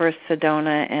ones for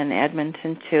Sedona and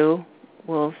Edmonton, too,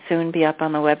 will soon be up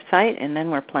on the website. And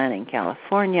then we're planning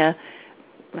California,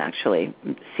 actually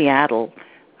Seattle,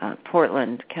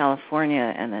 Portland,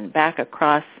 California, and then back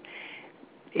across.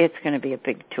 It's going to be a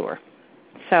big tour.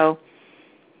 So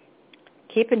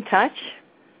keep in touch.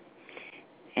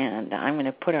 And I'm going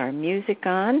to put our music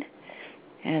on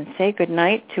and say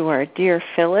goodnight to our dear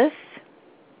Phyllis.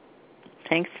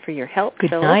 Thanks for your help,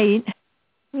 Good Phyllis. night.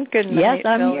 Good night, Yes,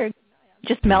 I'm Phyllis. here.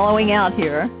 Just mellowing out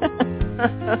here.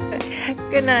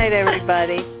 Good night,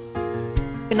 everybody.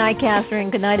 Good night,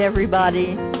 Kathryn. Good night,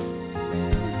 everybody.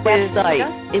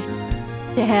 Website is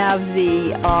to have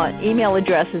the email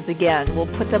addresses again. We'll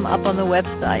put them up on the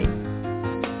website.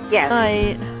 Yes.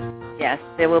 Good night. Yes,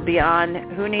 they will be on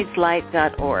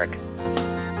whoneedslight.org.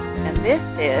 And this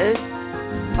is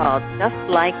called Just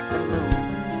Like the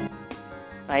Moon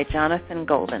by Jonathan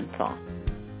Goldenthal.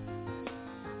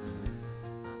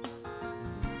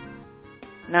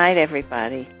 Night,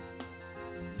 everybody.